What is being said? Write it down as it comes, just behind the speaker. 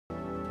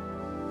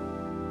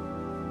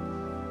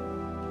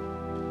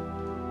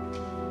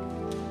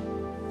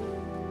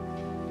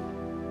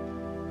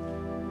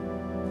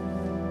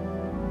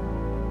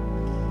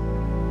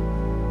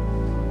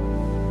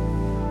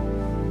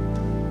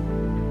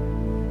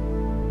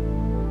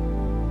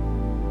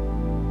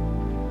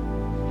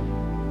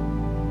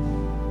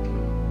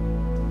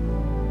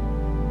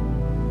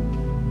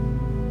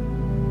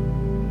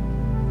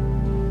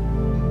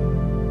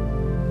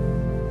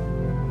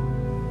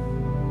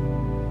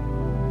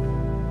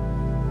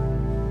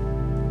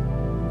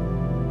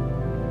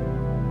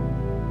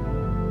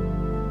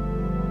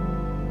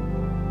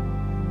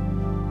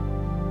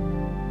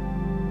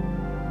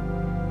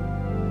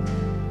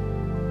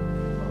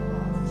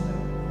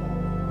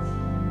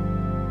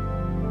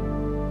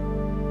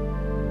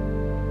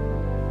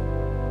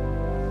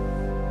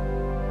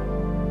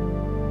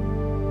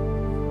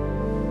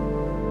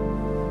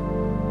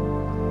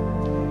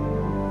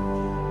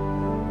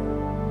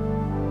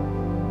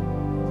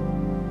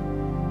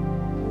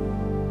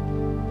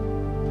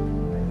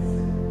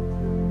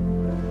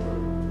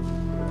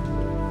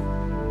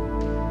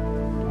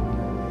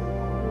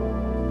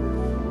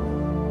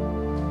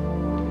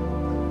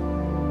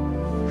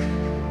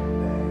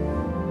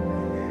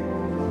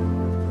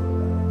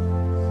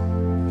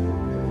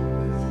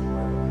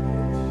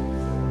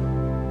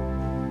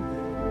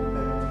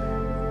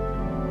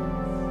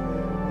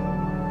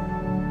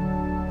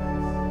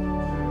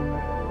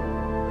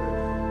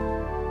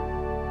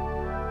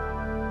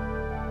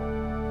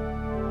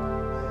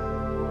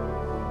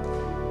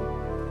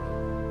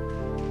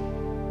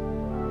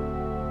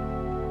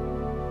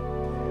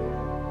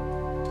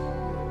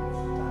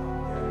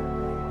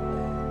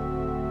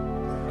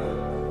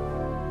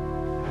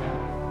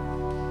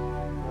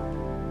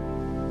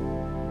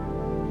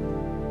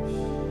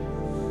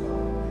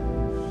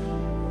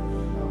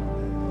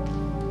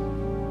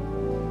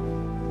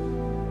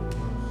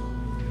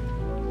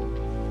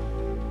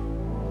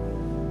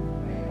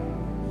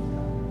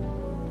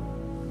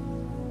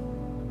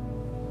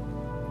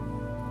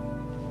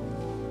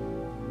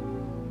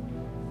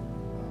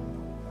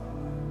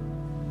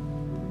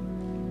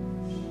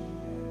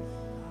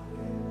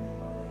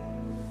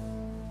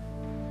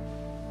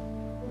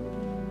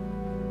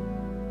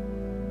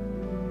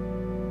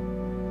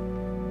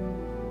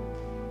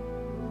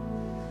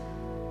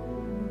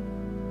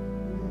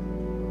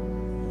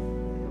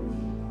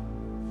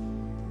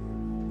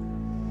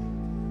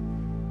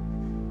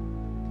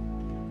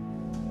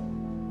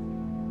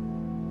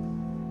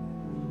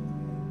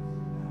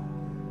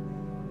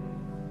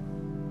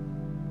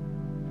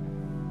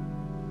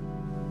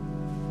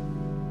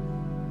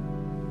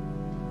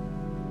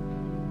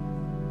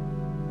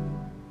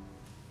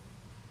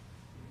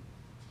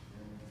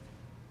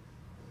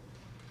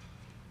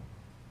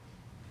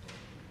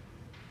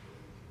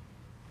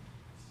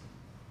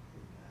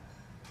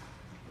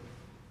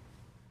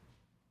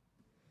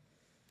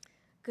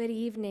Good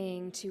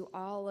evening to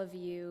all of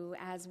you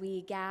as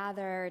we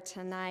gather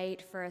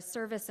tonight for a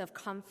service of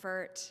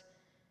comfort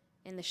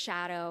in the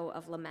shadow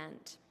of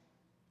lament.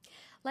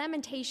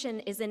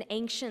 Lamentation is an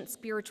ancient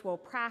spiritual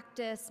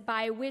practice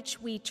by which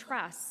we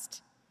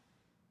trust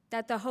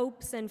that the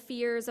hopes and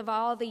fears of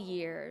all the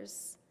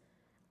years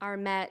are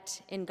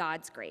met in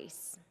God's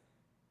grace.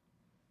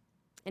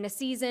 In a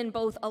season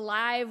both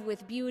alive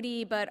with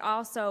beauty but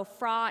also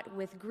fraught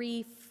with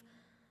grief,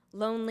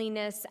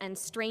 loneliness, and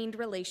strained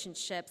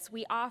relationships,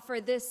 we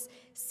offer this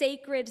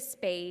sacred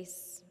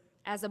space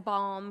as a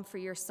balm for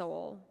your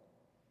soul.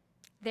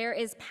 There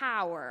is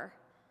power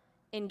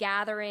in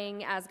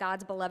gathering as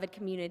God's beloved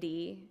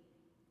community,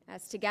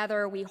 as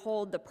together we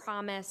hold the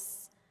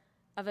promise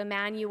of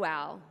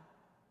Emmanuel,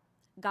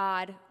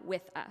 God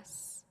with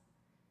us.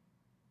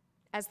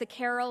 As the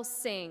carol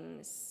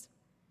sings,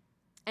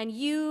 "And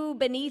you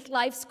beneath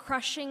life's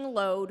crushing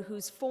load,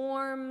 whose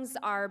forms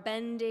are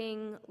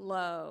bending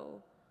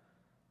low,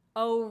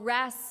 oh,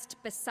 rest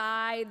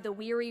beside the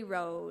weary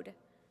road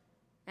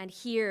and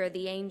hear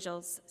the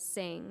angels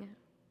sing."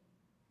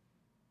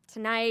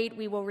 Tonight,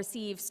 we will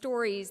receive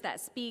stories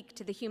that speak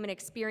to the human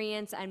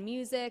experience and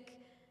music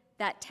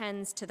that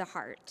tends to the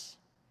heart.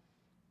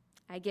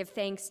 I give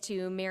thanks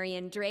to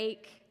Marian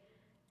Drake,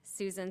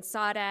 Susan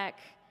Sadek,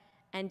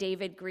 and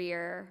David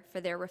Greer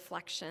for their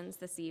reflections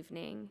this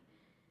evening.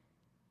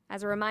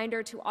 As a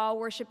reminder to all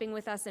worshiping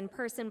with us in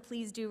person,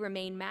 please do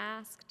remain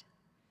masked.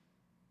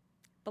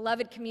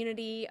 Beloved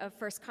community of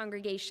First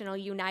Congregational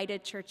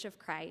United Church of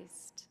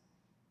Christ,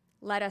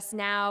 let us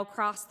now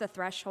cross the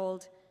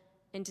threshold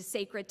into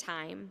sacred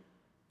time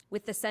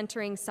with the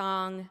centering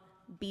song,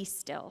 "Be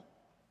Still."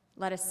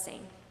 Let us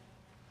sing.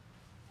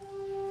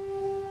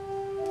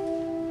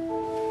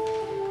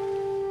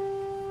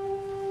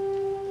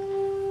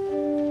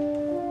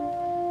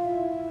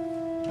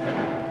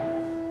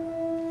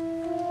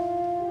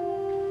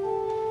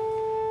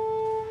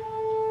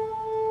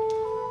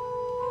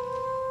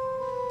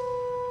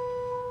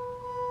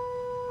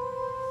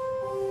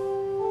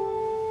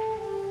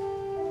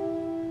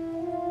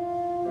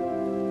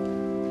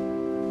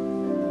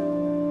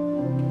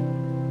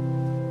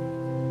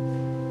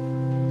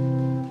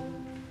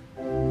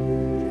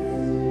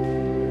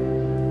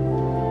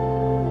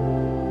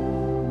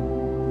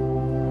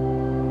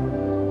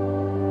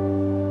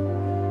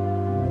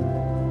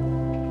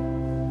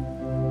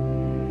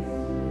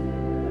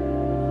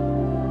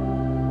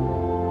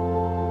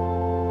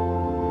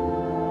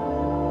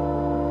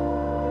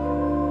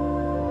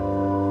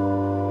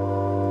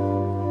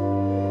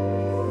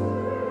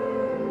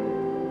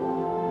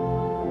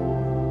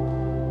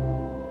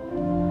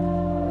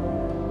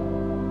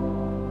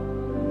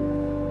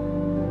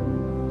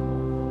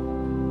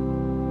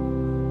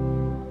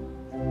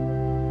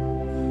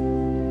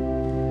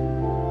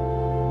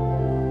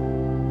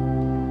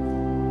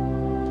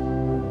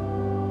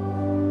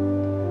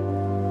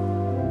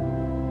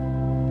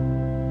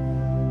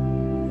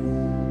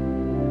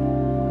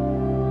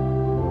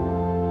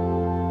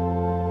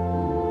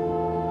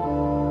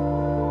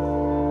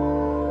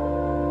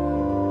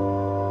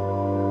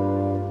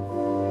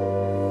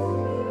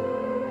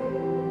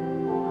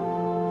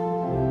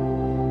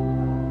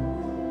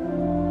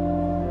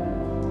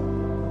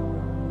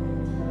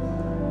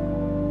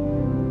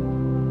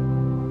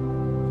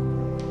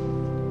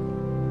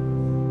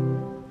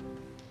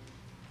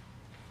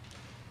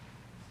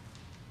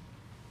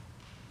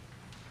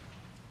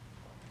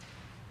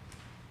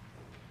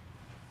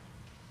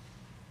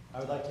 I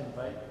would like to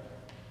invite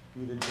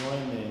you to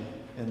join me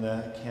in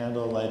the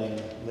candle lighting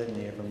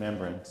litany of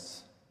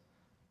remembrance.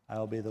 I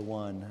will be the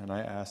one, and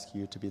I ask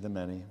you to be the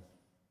many.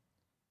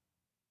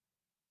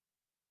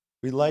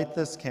 We light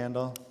this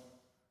candle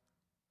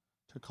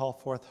to call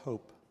forth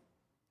hope,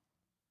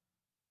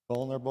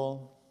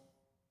 vulnerable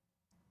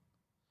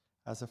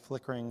as a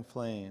flickering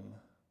flame.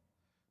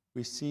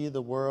 We see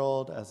the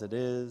world as it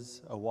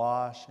is,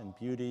 awash in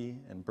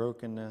beauty and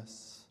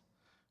brokenness.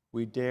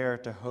 We dare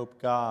to hope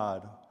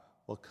God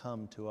will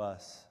come to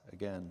us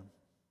again.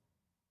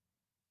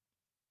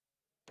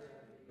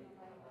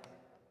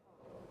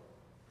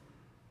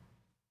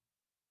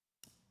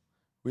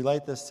 We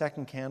light this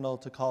second candle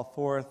to call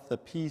forth the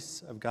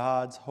peace of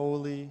God's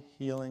holy,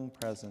 healing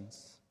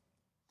presence.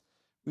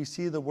 We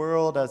see the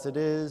world as it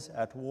is,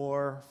 at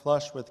war,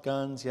 flush with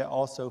guns, yet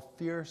also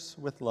fierce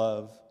with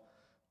love.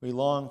 We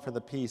long for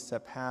the peace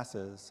that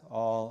passes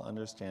all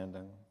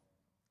understanding.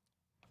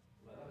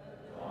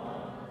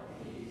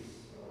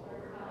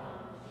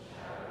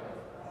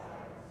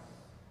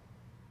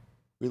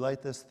 We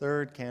light this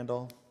third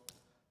candle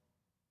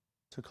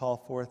to call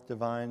forth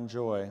divine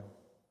joy.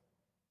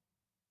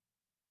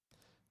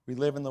 We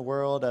live in the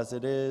world as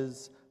it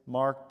is,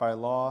 marked by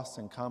loss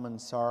and common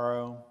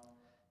sorrow,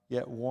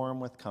 yet warm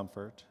with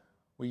comfort.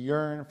 We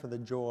yearn for the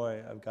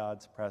joy of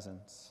God's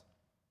presence.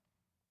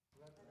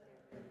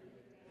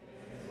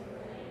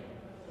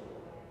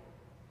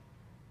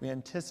 We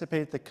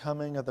anticipate the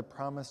coming of the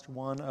promised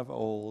one of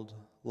old,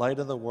 light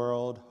of the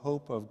world,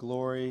 hope of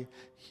glory,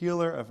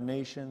 healer of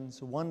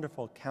nations,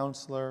 wonderful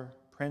counselor,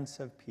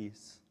 Prince of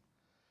Peace.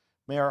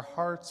 May our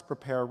hearts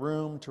prepare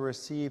room to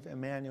receive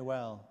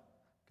Emmanuel,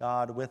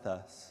 God with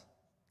us.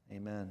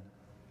 Amen.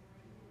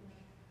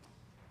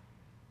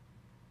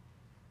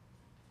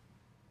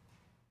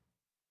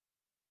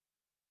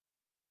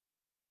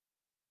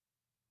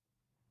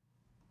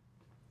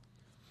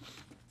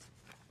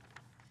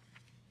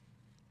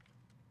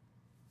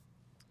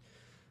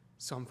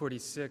 Psalm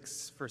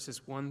 46,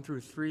 verses 1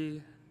 through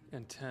 3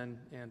 and 10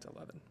 and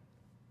 11.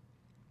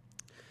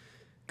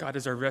 God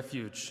is our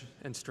refuge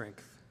and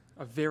strength,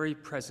 a very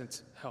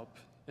present help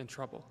in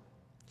trouble.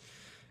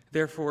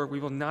 Therefore, we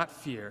will not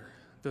fear,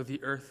 though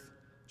the earth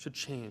should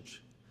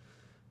change,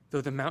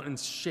 though the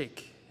mountains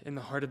shake in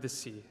the heart of the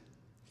sea,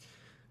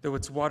 though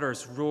its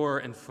waters roar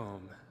and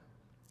foam,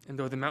 and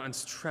though the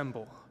mountains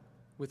tremble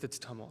with its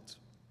tumult.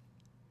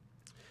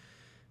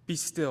 Be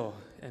still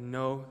and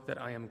know that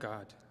I am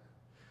God.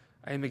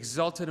 I am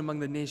exalted among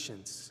the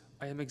nations.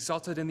 I am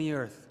exalted in the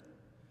earth.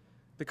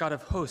 The God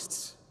of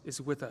hosts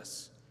is with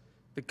us.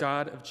 The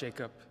God of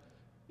Jacob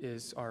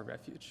is our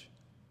refuge.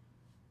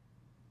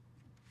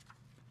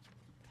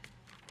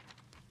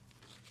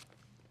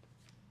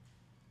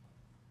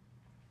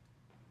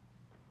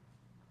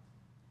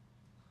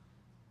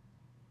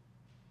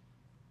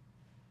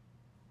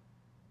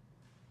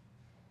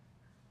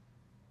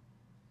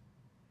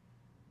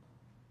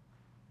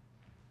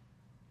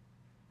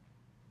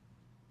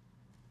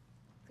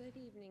 Good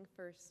evening,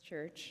 First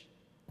Church.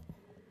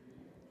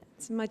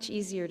 It's much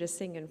easier to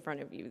sing in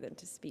front of you than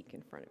to speak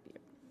in front of you.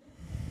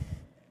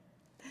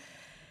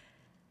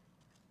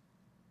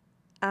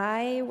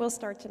 I will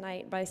start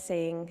tonight by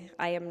saying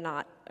I am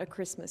not a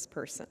Christmas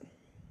person.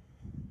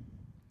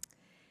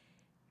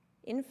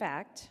 In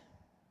fact,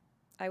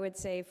 I would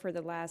say for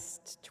the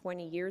last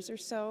 20 years or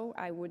so,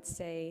 I would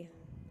say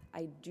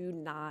I do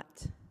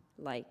not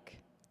like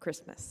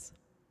Christmas.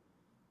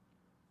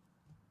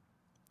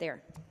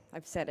 There,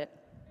 I've said it.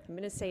 I'm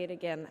going to say it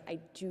again. I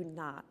do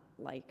not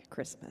like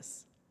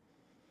Christmas.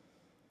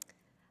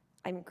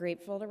 I'm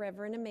grateful to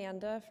Reverend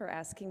Amanda for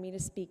asking me to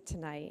speak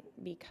tonight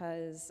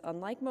because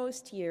unlike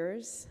most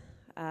years,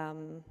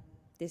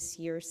 this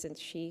year since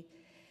she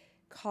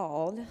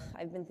called,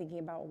 I've been thinking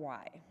about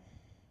why.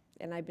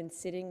 And I've been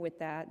sitting with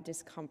that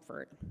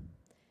discomfort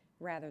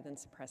rather than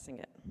suppressing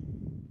it.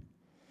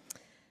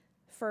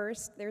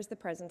 First, there's the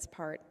presents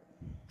part.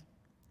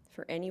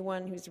 For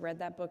anyone who's read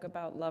that book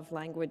about love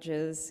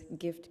languages,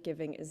 gift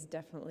giving is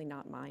definitely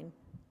not mine.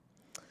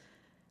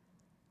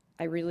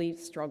 I really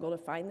struggle to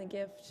find the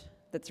gift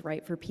that's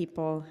right for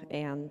people,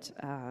 and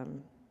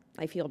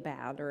I feel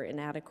bad or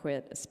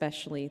inadequate,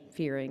 especially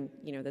fearing,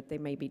 that they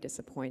may be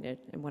disappointed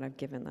in what I've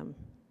given them.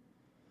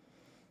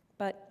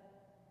 But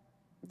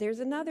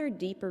there's another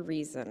deeper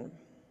reason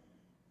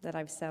that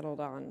I've settled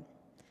on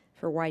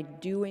for why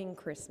doing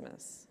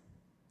Christmas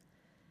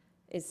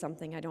is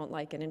something I don't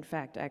like, and in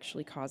fact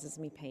actually causes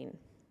me pain.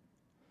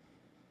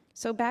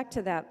 So back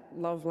to that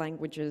love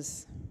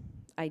languages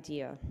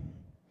idea.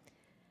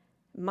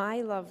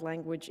 My love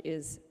language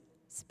is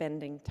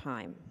spending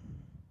time.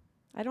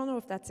 I don't know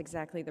if that's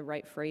exactly the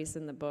right phrase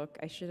in the book.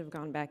 I should have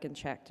gone back and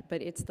checked,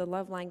 but it's the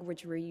love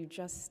language where you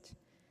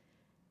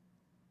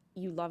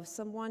love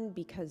someone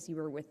because you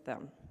are with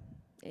them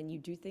and you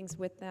do things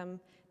with them.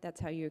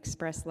 That's how you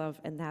express love,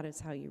 and that is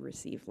how you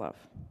receive love.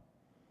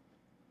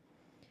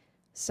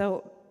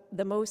 So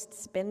the most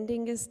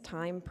spendingest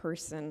time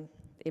person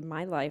in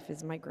my life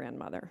is my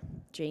grandmother,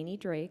 Janie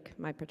Drake,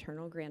 my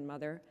paternal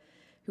grandmother,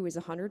 who is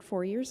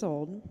 104 years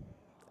old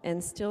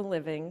and still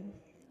living.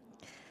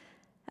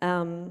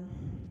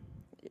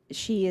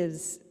 She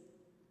is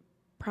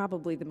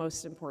probably the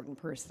most important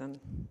person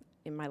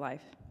in my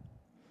life.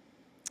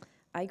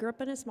 I grew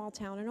up in a small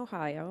town in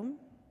Ohio,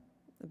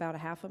 about a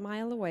half a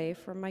mile away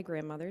from my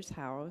grandmother's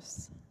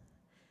house.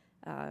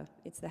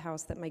 It's the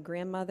house that my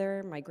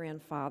grandmother, my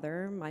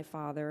grandfather, my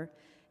father,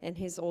 and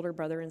his older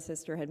brother and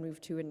sister had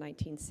moved to in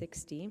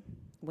 1960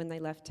 when they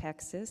left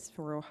Texas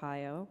for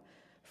Ohio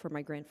for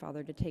my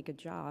grandfather to take a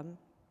job.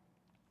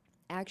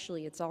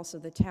 Actually, it's also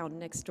the town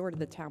next door to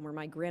the town where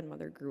my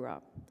grandmother grew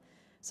up.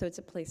 So it's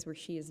a place where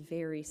she is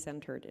very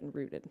centered and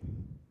rooted.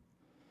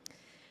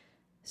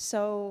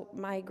 So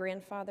my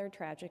grandfather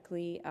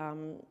tragically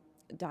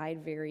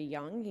died very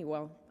young. He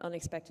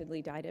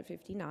unexpectedly died at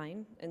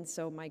 59, and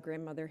so my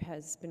grandmother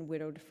has been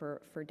widowed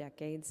for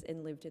decades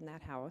and lived in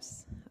that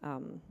house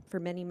for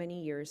many,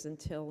 many years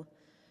until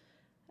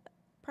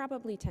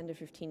probably 10 to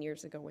 15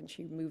 years ago when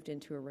she moved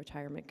into a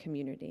retirement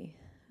community.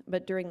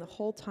 But during the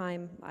whole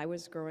time I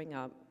was growing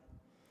up,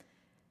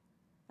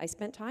 I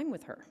spent time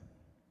with her,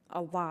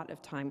 a lot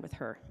of time with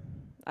her.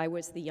 I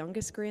was the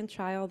youngest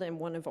grandchild and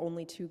one of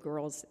only 2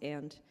 girls,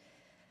 and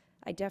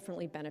I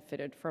definitely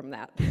benefited from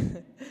that.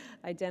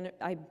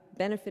 I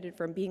benefited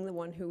from being the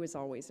one who was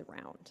always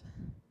around.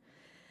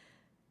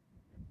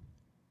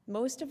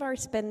 Most of our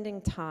spending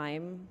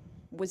time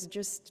was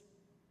just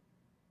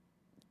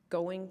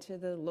going to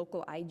the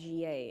local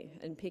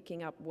IGA and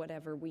picking up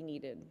whatever we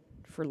needed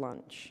for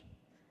lunch,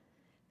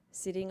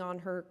 sitting on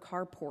her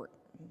carport,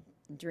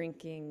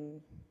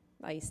 drinking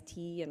iced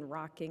tea and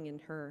rocking in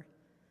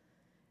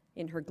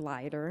her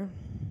glider,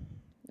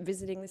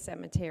 visiting the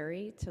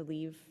cemetery to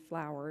leave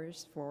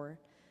flowers for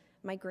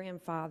my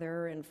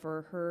grandfather and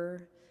for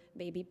her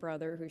baby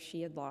brother, who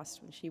she had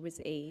lost when she was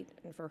 8,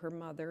 and for her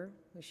mother,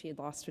 who she had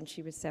lost when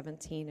she was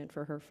 17, and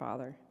for her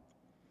father.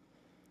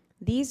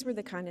 These were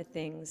the kind of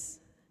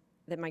things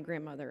that my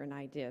grandmother and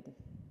I did.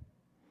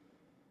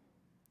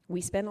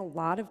 We spent a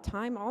lot of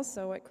time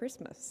also at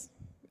Christmas,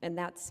 and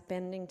that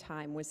spending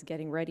time was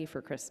getting ready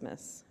for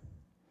Christmas.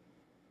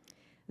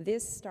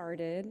 This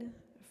started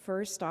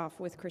first off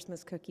with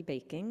Christmas cookie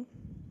baking.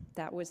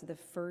 That was the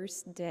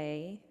first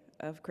day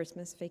of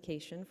Christmas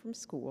vacation from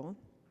school.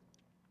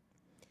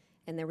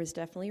 And there was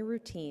definitely a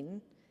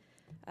routine.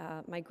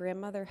 My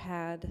grandmother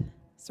had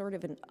sort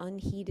of an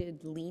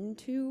unheated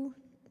lean-to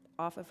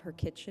off of her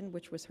kitchen,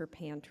 which was her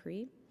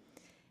pantry.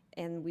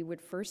 And we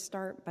would first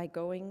start by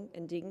going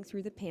and digging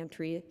through the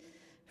pantry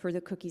for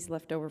the cookies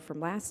left over from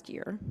last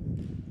year,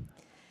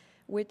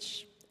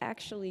 which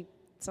actually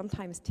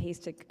sometimes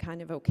tasted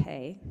kind of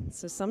okay.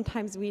 So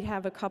sometimes we'd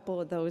have a couple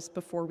of those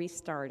before we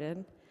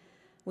started.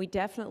 We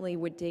definitely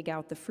would dig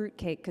out the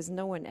fruitcake because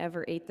no one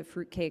ever ate the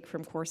fruitcake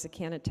from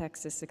Corsicana,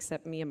 Texas,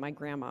 except me and my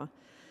grandma.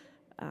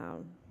 It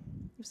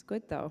was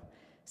good though.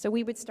 So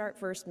we would start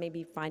first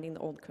maybe finding the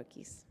old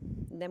cookies.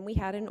 And then we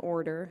had an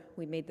order.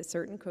 We made the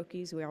certain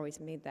cookies. We always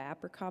made the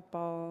apricot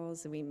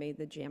balls, and we made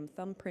the jam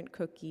thumbprint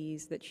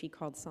cookies that she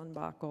called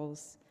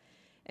sunbuckles.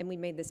 And we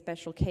made the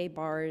special K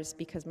bars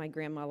because my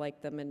grandma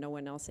liked them and no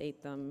one else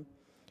ate them.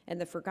 And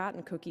the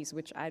forgotten cookies,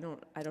 which I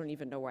don't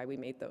even know why we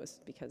made those,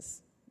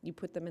 because you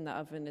put them in the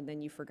oven and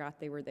then you forgot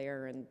they were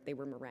there and they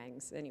were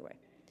meringues. Anyway,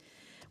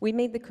 we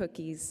made the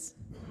cookies.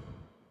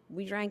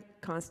 We drank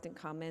constant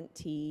comment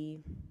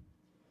tea.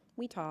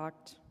 We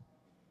talked.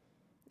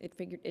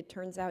 It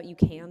turns out you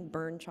can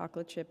burn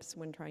chocolate chips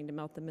when trying to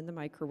melt them in the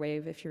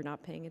microwave if you're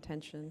not paying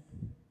attention.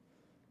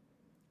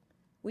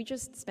 We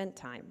just spent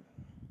time.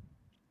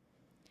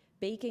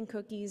 Baking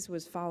cookies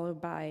was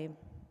followed by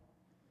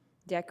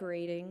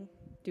decorating,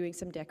 doing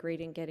some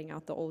decorating, getting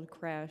out the old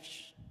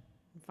creche,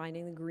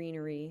 finding the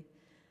greenery,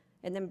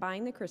 and then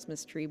buying the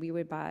Christmas tree. We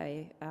would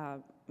buy,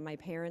 my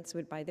parents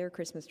would buy their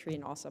Christmas tree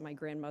and also my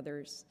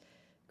grandmother's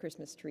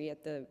Christmas tree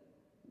at the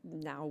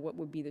now what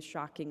would be the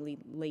shockingly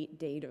late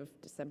date of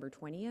December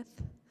 20th.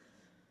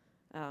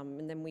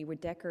 And then we would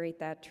decorate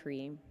that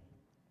tree.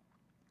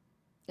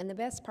 And the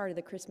best part of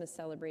the Christmas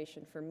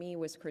celebration for me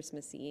was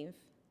Christmas Eve,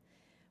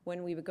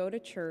 when we would go to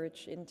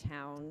church in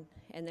town,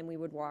 and then we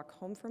would walk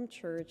home from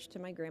church to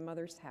my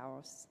grandmother's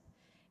house,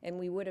 and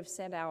we would have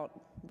set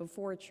out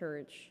before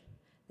church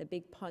the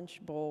big punch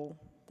bowl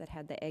that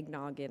had the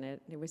eggnog in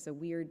it. It was a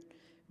weird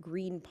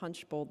green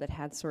punch bowl that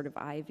had sort of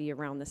ivy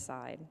around the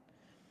side.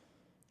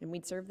 And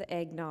we'd serve the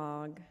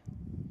eggnog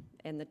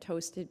and the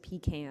toasted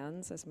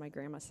pecans, as my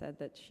grandma said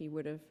that she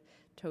would have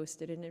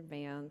toasted in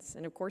advance,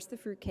 and of course the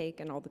fruitcake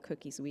and all the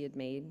cookies we had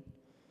made.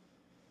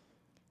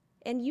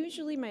 And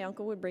usually my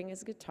uncle would bring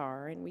his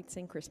guitar and we'd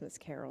sing Christmas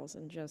carols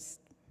and just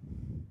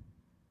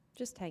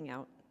hang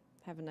out,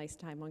 have a nice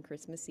time on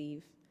Christmas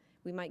Eve.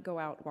 We might go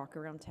out, walk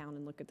around town,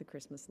 and look at the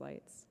Christmas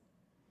lights.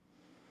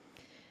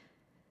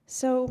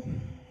 So,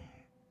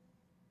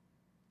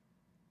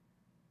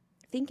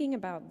 thinking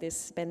about this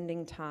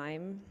spending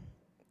time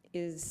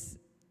is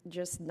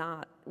just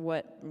not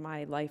what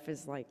my life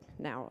is like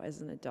now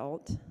as an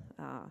adult.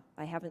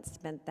 I haven't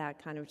spent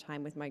that kind of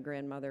time with my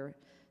grandmother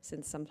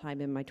since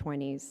sometime in my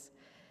 20s.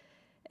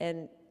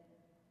 And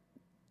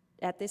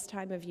at this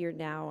time of year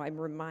now, I'm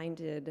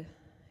reminded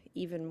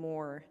even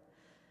more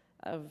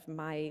of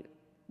my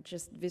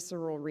just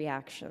visceral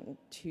reaction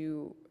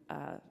to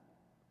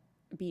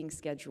being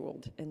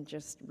scheduled and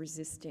just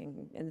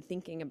resisting and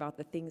thinking about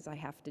the things I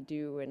have to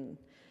do and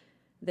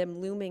them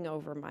looming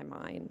over my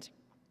mind.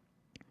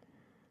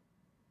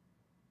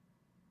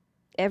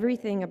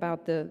 Everything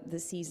about the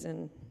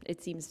season,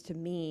 it seems to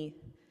me,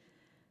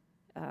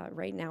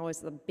 right now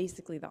is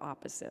basically the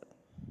opposite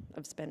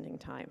of spending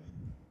time.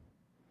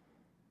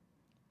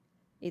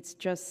 It's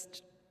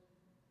just,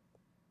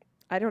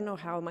 I don't know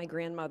how my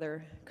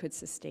grandmother could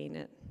sustain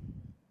it,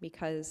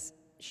 because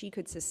she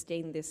could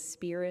sustain this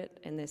spirit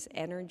and this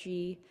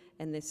energy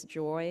and this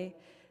joy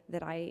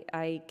that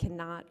I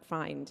cannot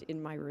find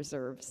in my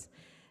reserves.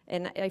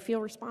 And I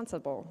feel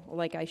responsible,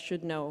 like I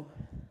should know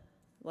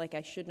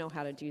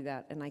how to do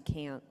that, and I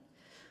can't.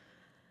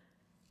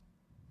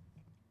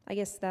 I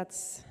guess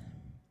that's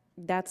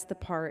the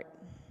part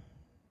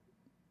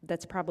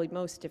that's probably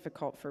most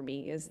difficult for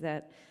me, is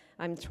that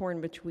I'm torn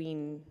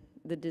between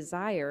the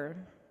desire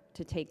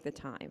to take the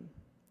time,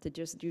 to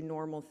just do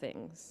normal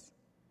things,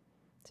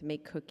 to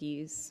make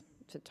cookies,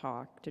 to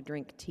talk, to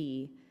drink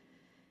tea,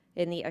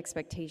 and the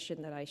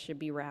expectation that I should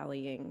be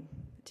rallying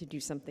to do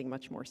something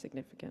much more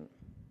significant.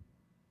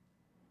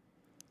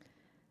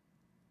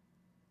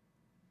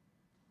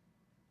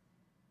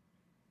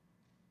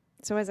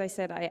 So as I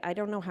said, I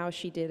don't know how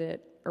she did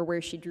it or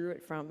where she drew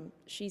it from.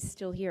 She's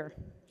still here.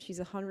 She's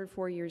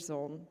 104 years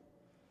old.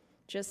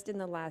 Just in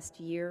the last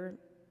year,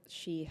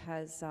 she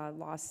has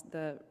lost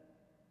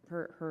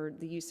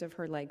the use of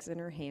her legs and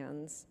her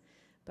hands,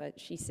 but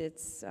she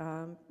sits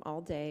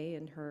all day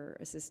in her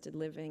assisted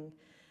living.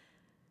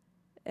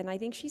 And I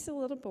think she's a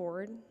little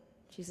bored.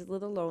 She's a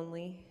little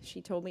lonely.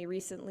 She told me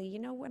recently, you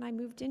know, when I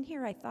moved in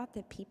here, I thought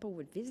that people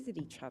would visit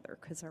each other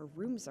because our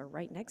rooms are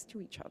right next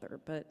to each other,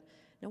 but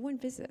no one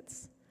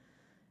visits.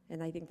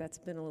 And I think that's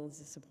been a little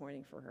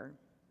disappointing for her.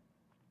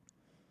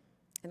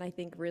 And I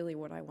think really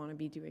what I want to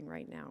be doing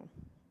right now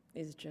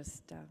is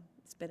just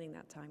spending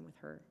that time with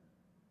her.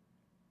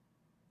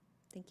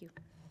 Thank you.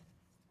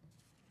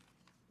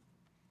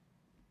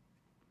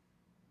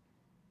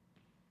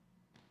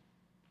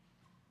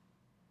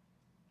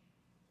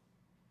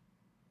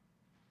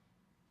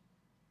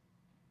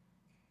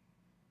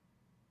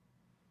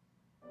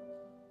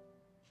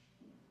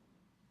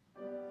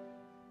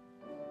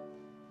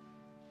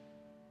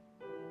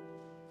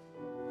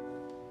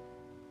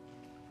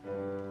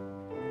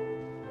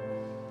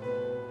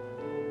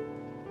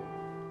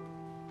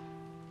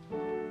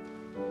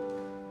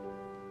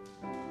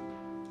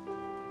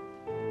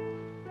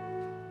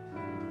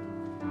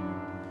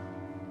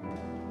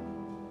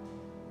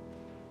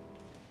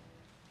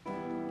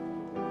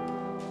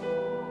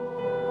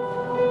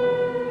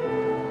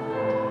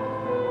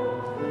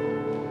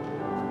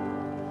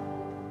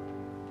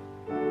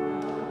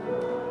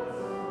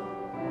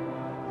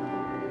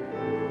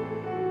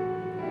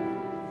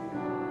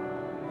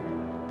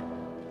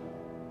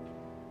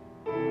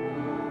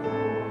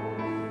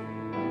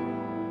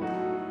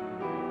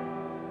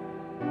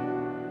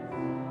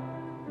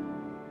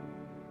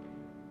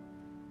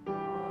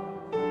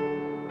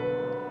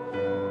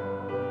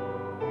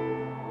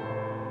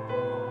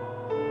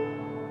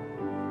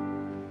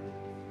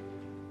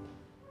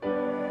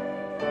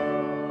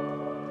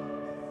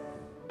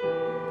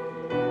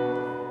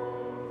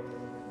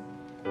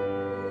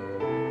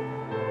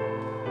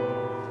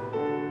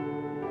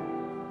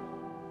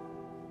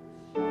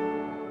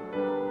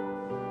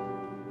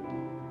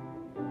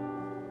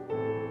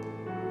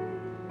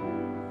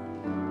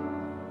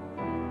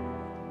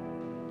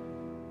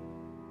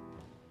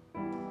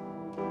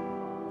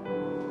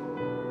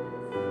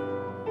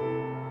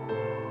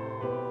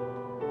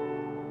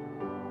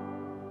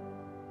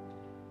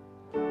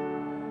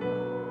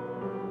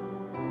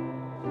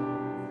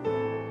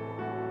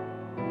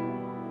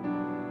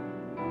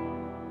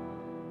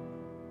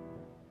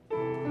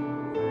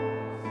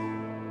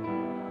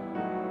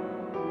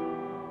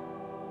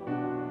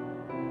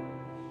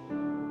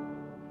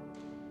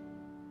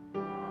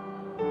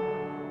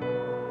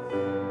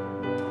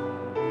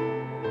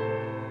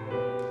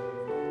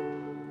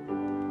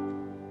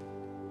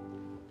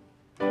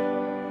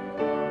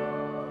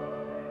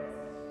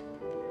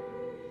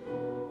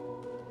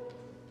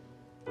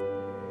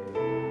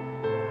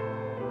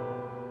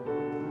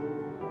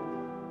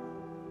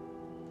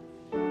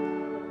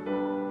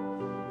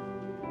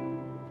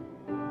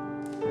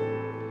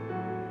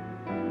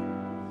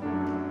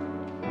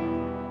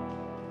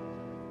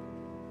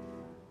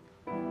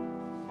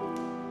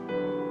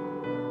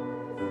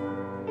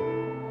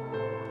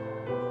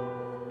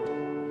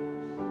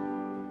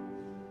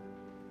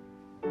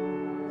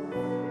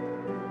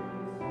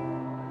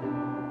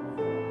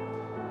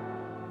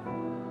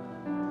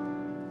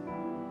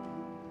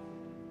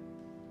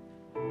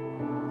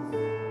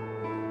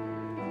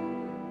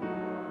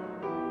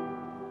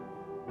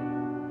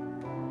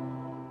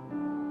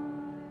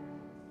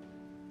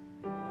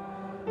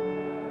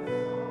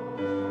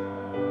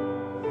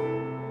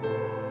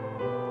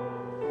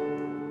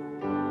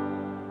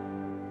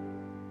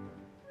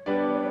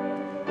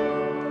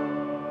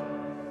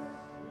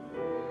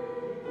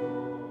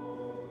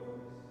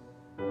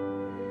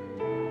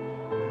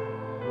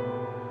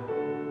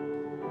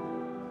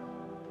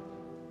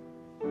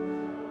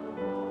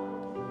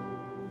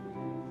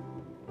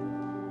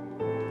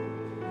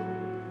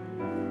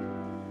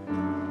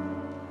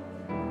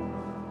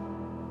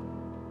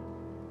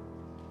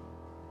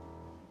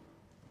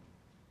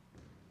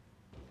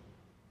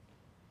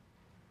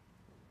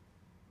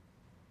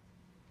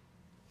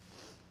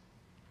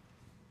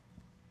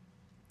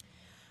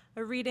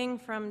 A reading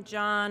from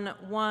John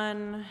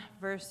 1,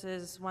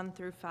 verses 1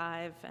 through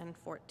 5 and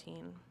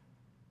 14.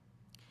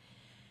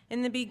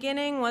 In the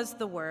beginning was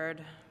the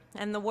Word,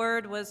 and the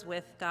Word was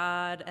with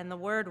God, and the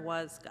Word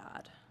was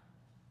God.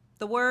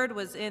 The Word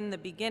was in the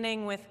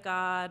beginning with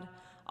God.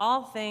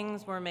 All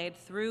things were made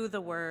through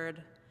the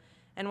Word,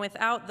 and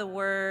without the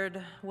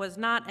Word was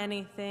not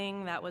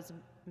anything that was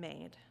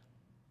made.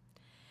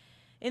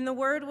 In the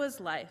Word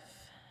was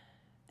life,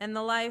 and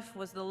the life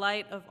was the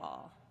light of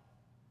all.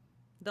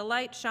 The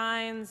light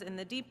shines in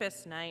the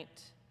deepest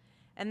night,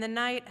 and the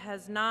night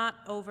has not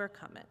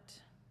overcome it.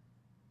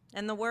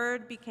 And the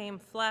Word became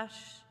flesh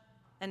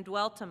and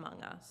dwelt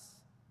among us,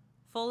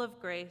 full of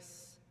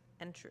grace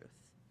and truth.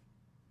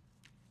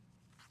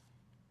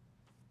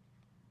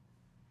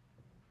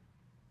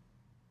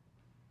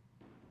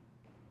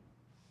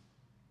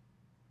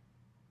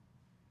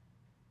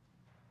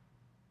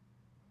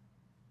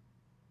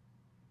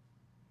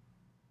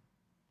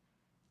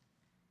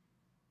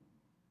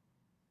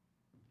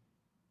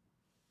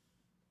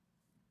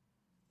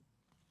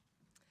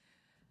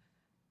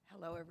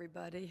 Hello,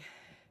 everybody.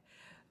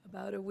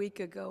 About a week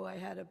ago, I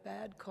had a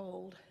bad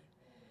cold.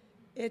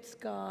 It's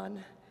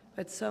gone,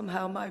 but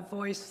somehow my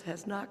voice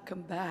has not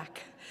come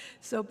back,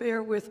 so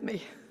bear with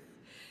me.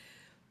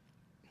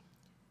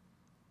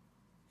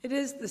 It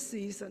is the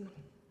season.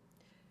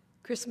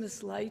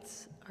 Christmas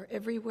lights are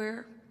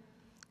everywhere,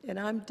 and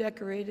I'm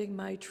decorating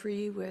my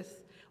tree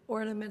with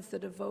ornaments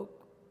that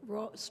evoke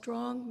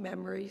strong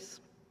memories.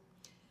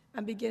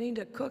 I'm beginning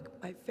to cook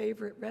my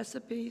favorite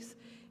recipes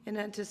in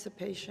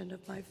anticipation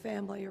of my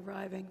family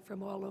arriving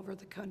from all over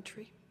the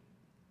country.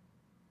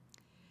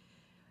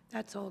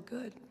 That's all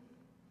good,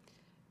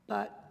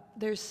 but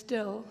there's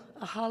still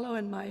a hollow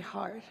in my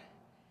heart.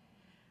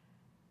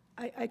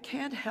 I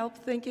can't help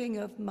thinking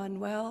of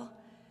Manuel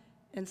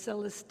and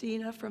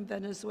Celestina from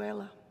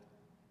Venezuela.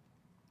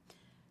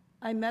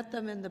 I met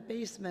them in the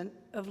basement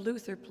of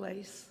Luther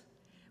Place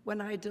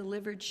when I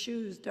delivered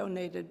shoes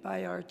donated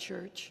by our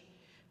church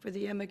for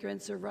the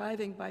immigrants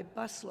arriving by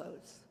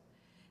busloads,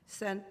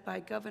 sent by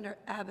Governor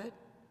Abbott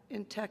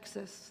in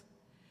Texas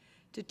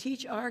to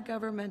teach our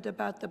government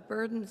about the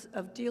burdens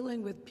of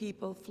dealing with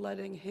people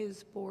flooding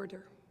his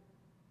border.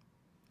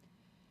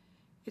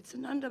 It's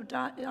an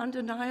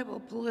undeniable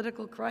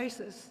political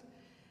crisis,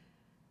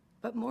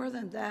 but more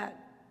than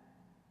that,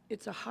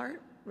 it's a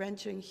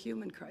heart-wrenching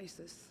human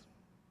crisis.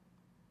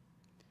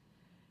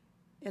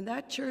 In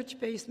that church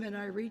basement,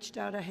 I reached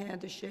out a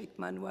hand to shake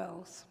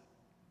Manuel's.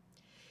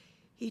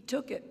 He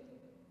took it,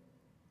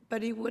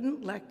 but he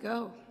wouldn't let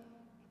go.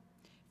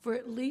 For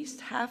at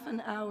least half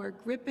an hour,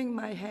 gripping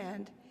my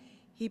hand,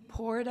 he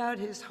poured out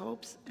his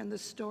hopes and the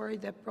story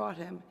that brought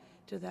him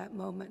to that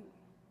moment.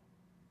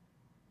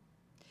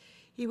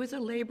 He was a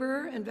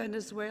laborer in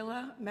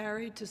Venezuela,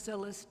 married to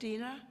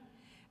Celestina,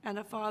 and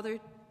a father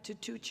to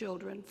 2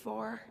 children,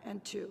 4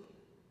 and 2.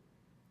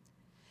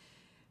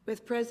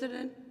 With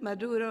President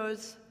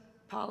Maduro's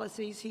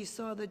policies, he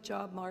saw the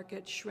job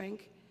market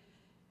shrink,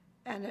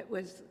 and it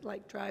was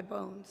like dry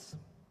bones.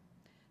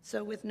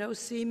 So with no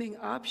seeming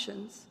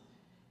options,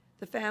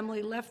 the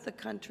family left the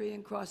country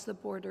and crossed the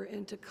border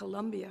into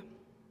Colombia.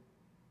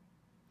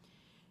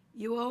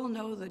 You all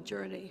know the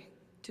journey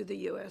to the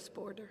US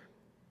border.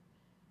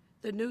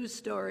 The news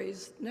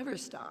stories never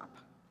stop.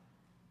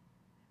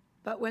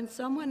 But when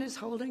someone is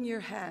holding your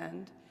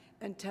hand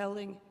and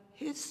telling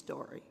his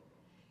story,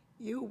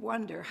 you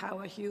wonder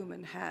how a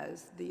human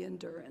has the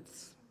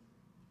endurance.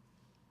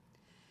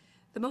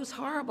 The most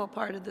horrible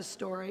part of the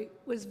story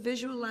was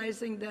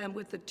visualizing them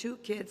with the 2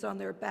 kids on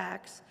their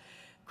backs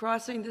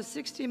crossing the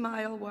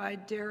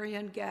 60-mile-wide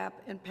Darien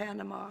Gap in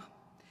Panama,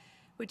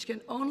 which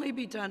can only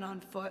be done on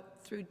foot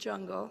through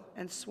jungle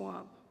and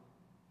swamp.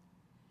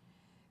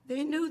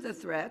 They knew the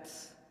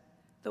threats,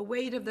 the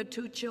weight of the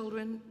 2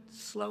 children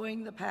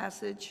slowing the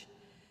passage,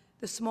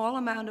 the small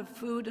amount of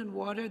food and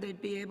water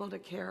they'd be able to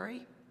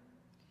carry,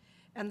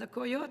 and the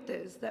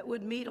coyotes that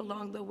would meet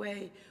along the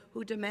way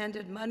who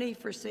demanded money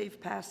for safe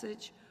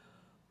passage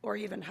or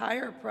even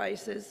higher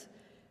prices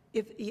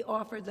if he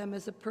offered them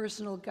as a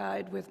personal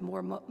guide with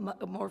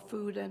more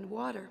food and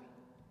water.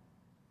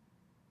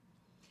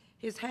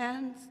 His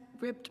hands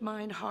gripped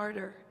mine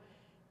harder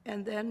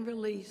and then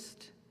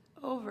released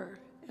over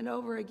and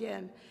over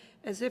again,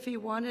 as if he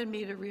wanted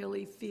me to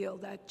really feel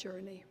that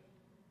journey.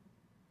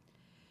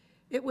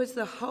 It was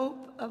the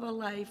hope of a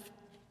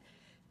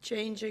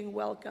life-changing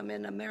welcome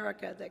in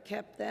America that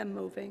kept them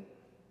moving.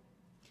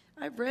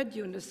 I've read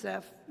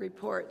UNICEF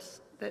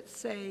reports that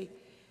say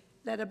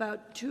that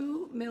about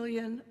 2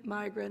 million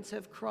migrants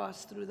have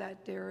crossed through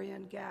that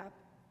Darien Gap.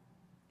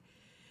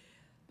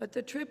 But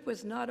the trip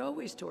was not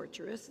always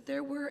torturous.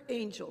 There were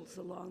angels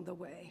along the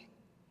way.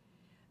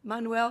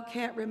 Manuel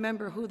can't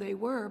remember who they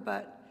were,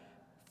 but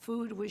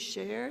food was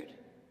shared,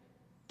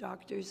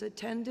 doctors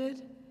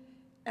attended,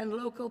 and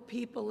local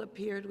people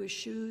appeared with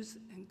shoes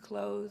and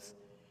clothes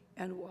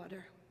and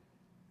water.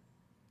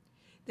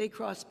 They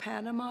crossed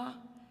Panama,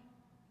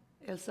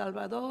 El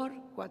Salvador,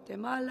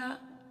 Guatemala,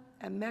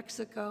 and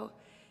Mexico,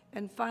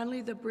 and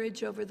finally the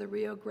bridge over the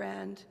Rio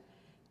Grande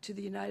to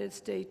the United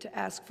States to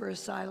ask for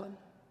asylum.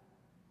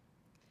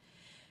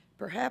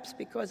 Perhaps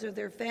because of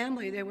their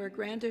family, they were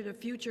granted a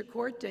future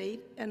court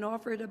date and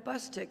offered a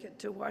bus ticket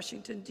to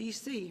Washington,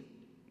 D.C.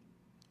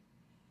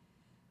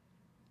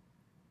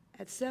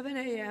 At 7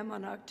 a.m.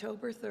 on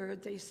October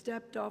 3rd, they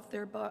stepped off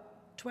their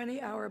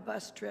 20-hour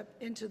bus trip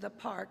into the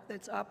park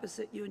that's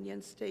opposite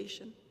Union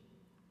Station.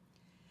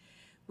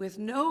 With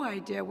no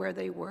idea where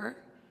they were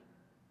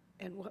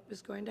and what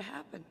was going to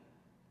happen.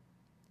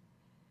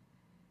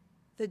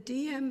 The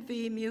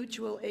DMV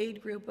Mutual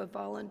Aid group of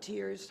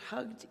volunteers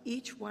hugged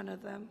each one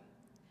of them,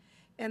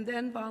 and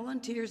then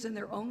volunteers in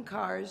their own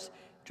cars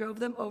drove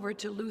them over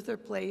to Luther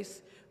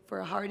Place for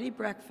a hearty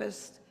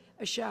breakfast,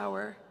 a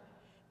shower,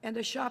 and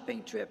a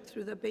shopping trip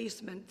through the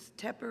basement's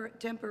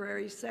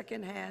temporary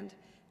secondhand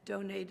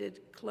donated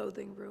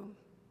clothing room.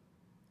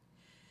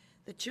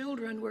 The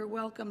children were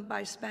welcomed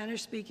by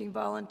Spanish-speaking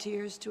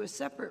volunteers to a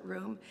separate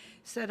room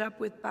set up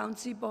with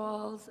bouncy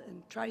balls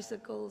and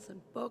tricycles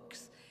and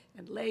books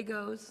and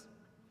Legos.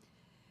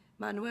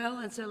 Manuel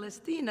and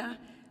Celestina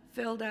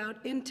filled out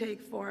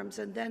intake forms,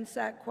 and then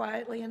sat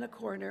quietly in a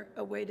corner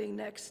awaiting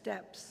next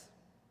steps.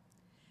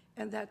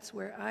 And that's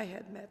where I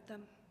had met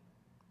them.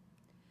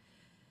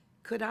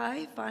 Could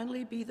I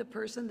finally be the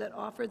person that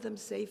offered them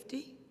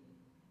safety?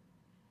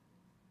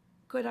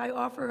 Could I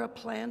offer a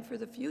plan for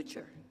the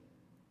future?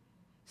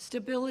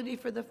 Stability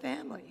for the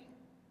family?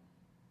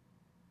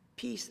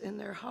 Peace in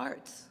their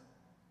hearts?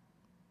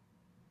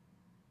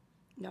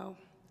 No,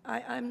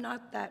 I'm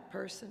not that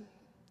person.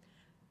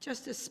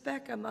 Just a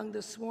speck among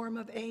the swarm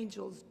of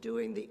angels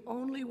doing the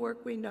only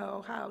work we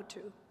know how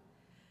to,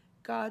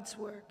 God's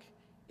work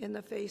in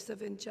the face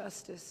of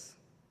injustice.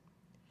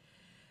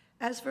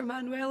 As for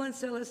Manuel and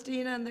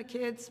Celestina and the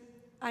kids,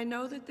 I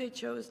know that they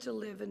chose to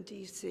live in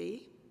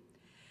D.C.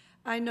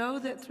 I know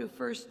that through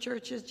First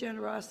Church's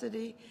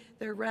generosity,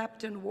 they're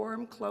wrapped in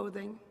warm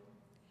clothing.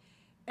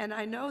 And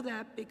I know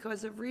that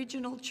because of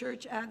regional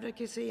church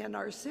advocacy in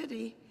our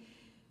city,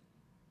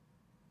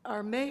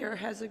 our mayor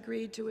has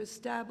agreed to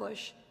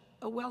establish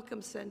a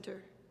welcome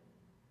center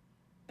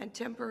and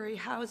temporary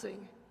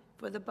housing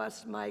for the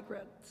bus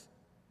migrants.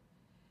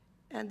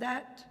 And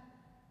that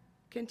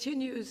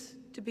continues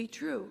to be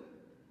true,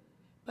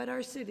 but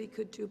our city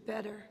could do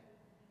better.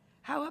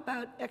 How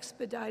about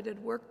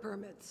expedited work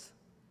permits,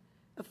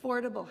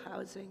 affordable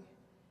housing,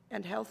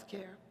 and health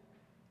care?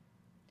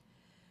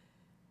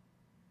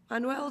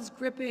 Manuel's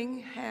gripping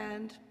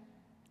hand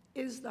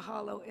is the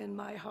hollow in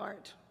my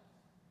heart.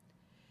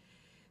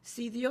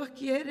 Si Dios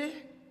quiere,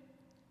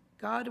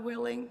 God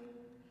willing,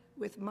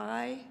 with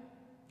my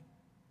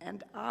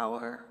and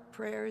our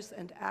prayers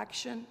and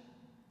action,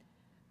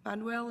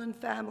 Manuel and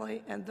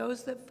family and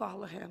those that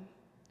follow him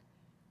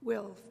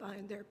will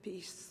find their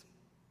peace.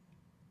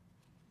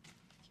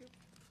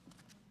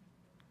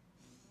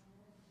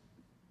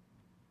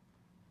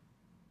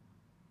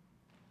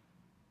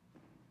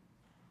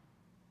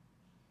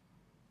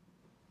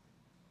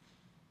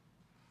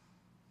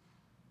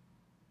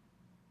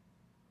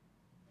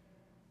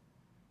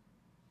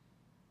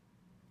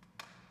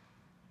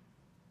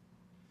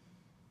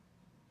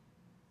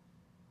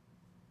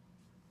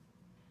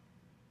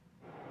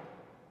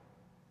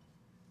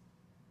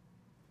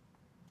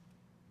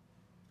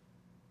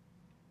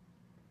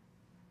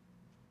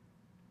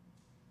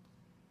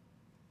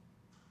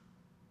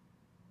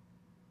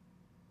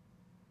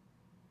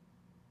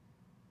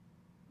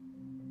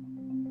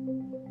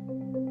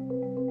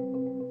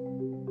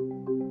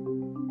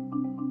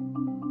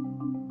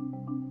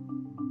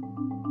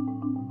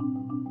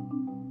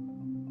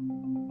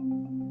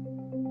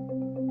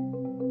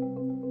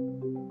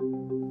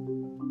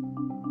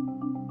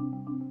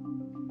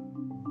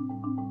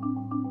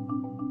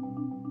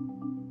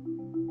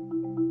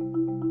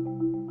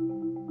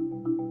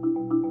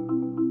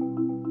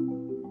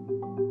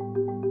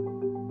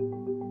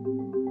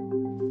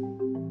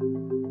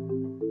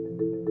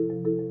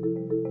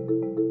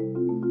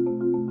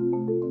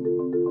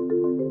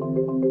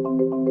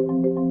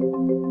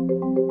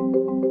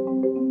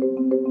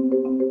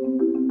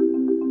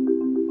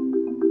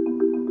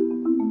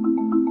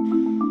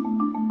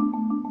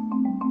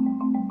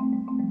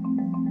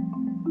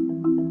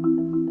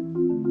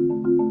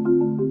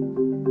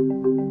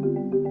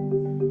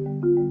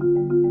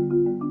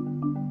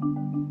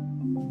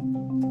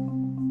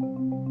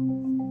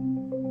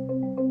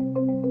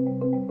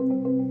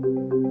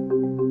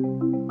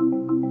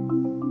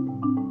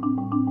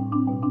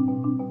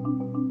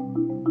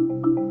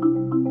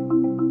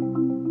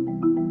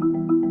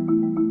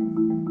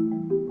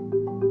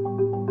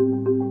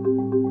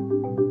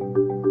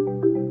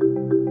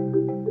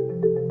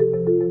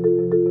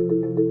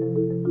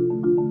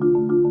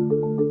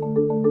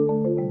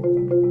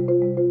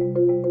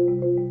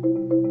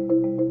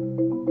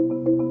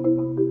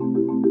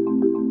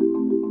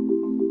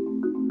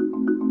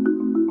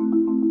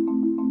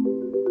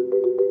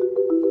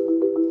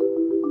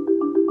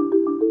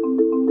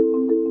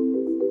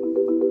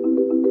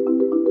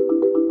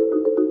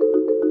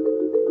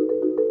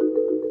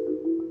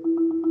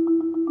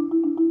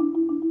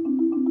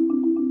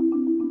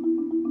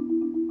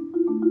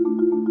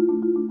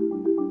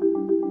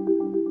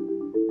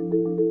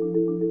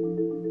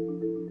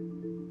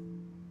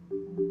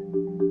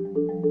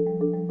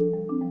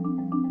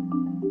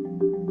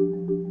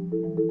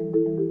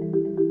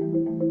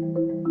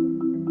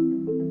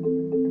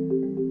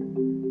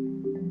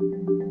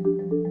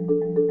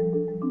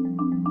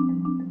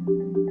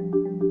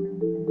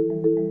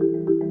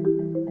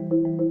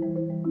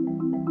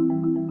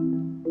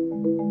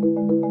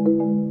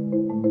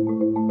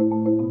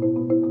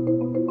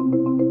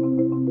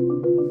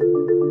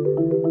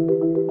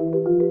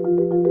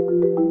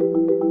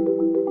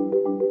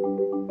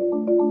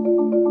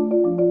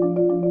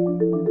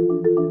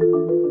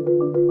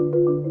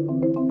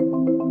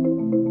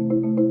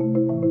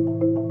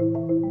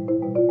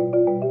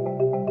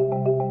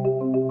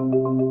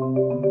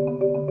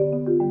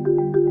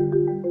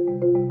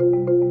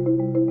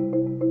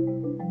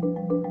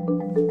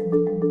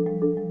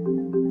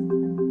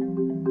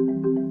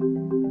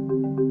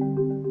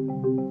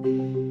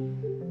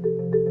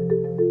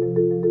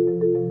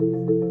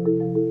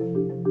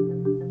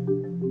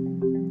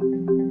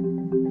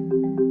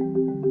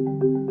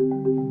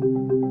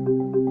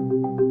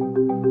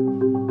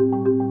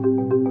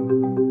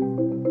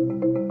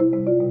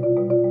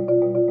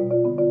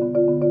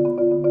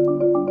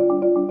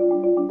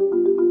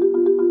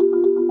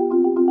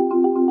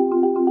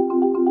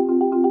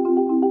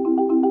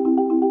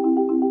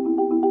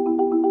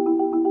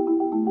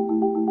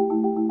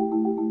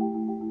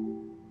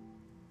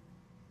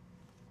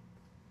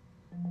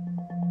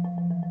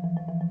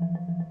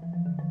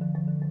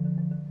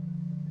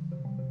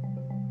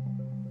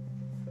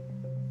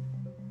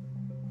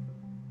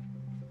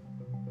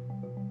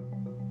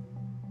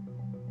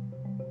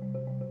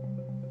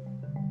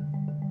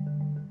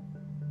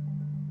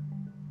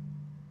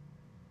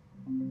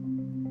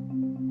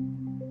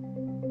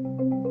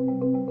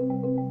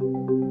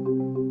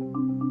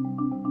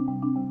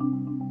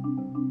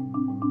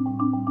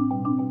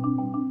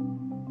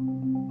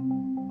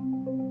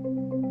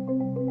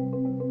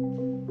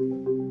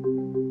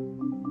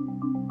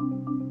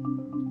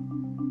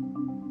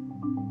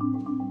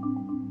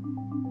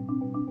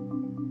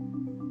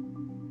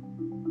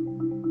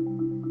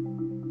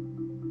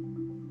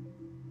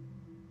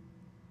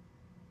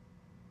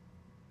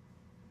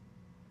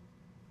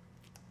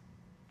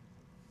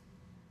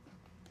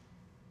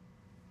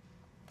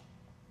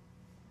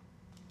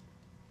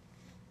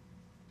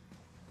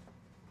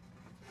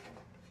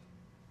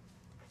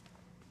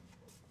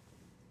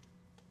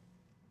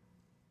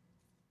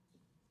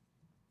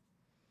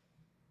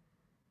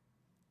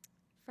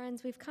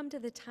 Friends, we've come to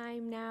the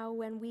time now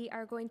when we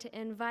are going to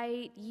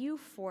invite you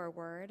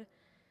forward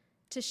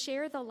to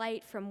share the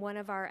light from one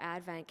of our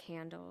Advent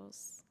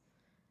candles,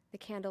 the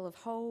candle of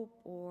hope,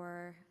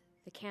 or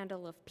the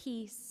candle of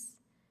peace,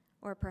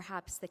 or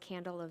perhaps the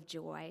candle of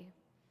joy,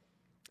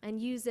 and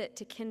use it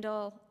to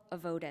kindle a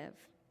votive.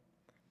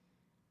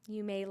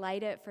 You may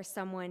light it for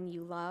someone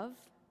you love,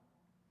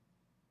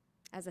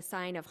 as a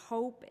sign of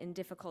hope in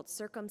difficult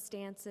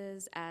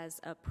circumstances,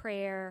 as a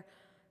prayer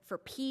for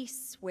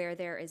peace where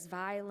there is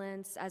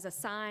violence, as a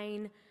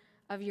sign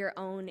of your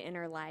own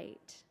inner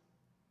light.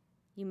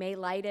 You may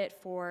light it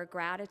for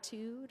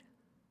gratitude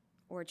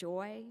or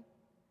joy.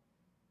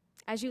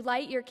 As you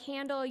light your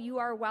candle, you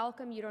are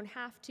welcome. You don't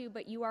have to,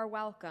 but you are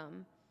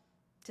welcome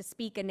to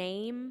speak a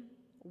name,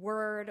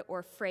 word,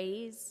 or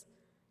phrase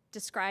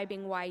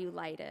describing why you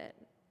light it.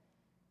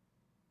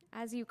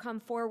 As you come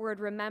forward,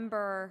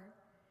 remember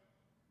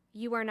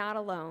you are not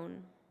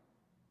alone.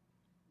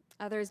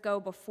 Others go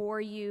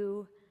before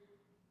you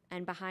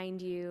and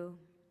behind you.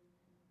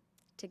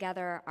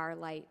 Together, our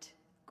light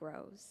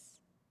grows.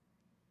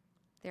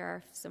 There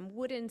are some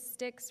wooden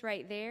sticks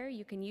right there.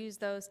 You can use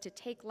those to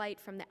take light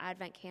from the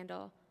Advent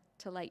candle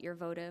to light your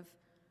votive.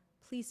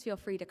 Please feel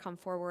free to come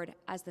forward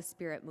as the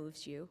Spirit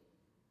moves you.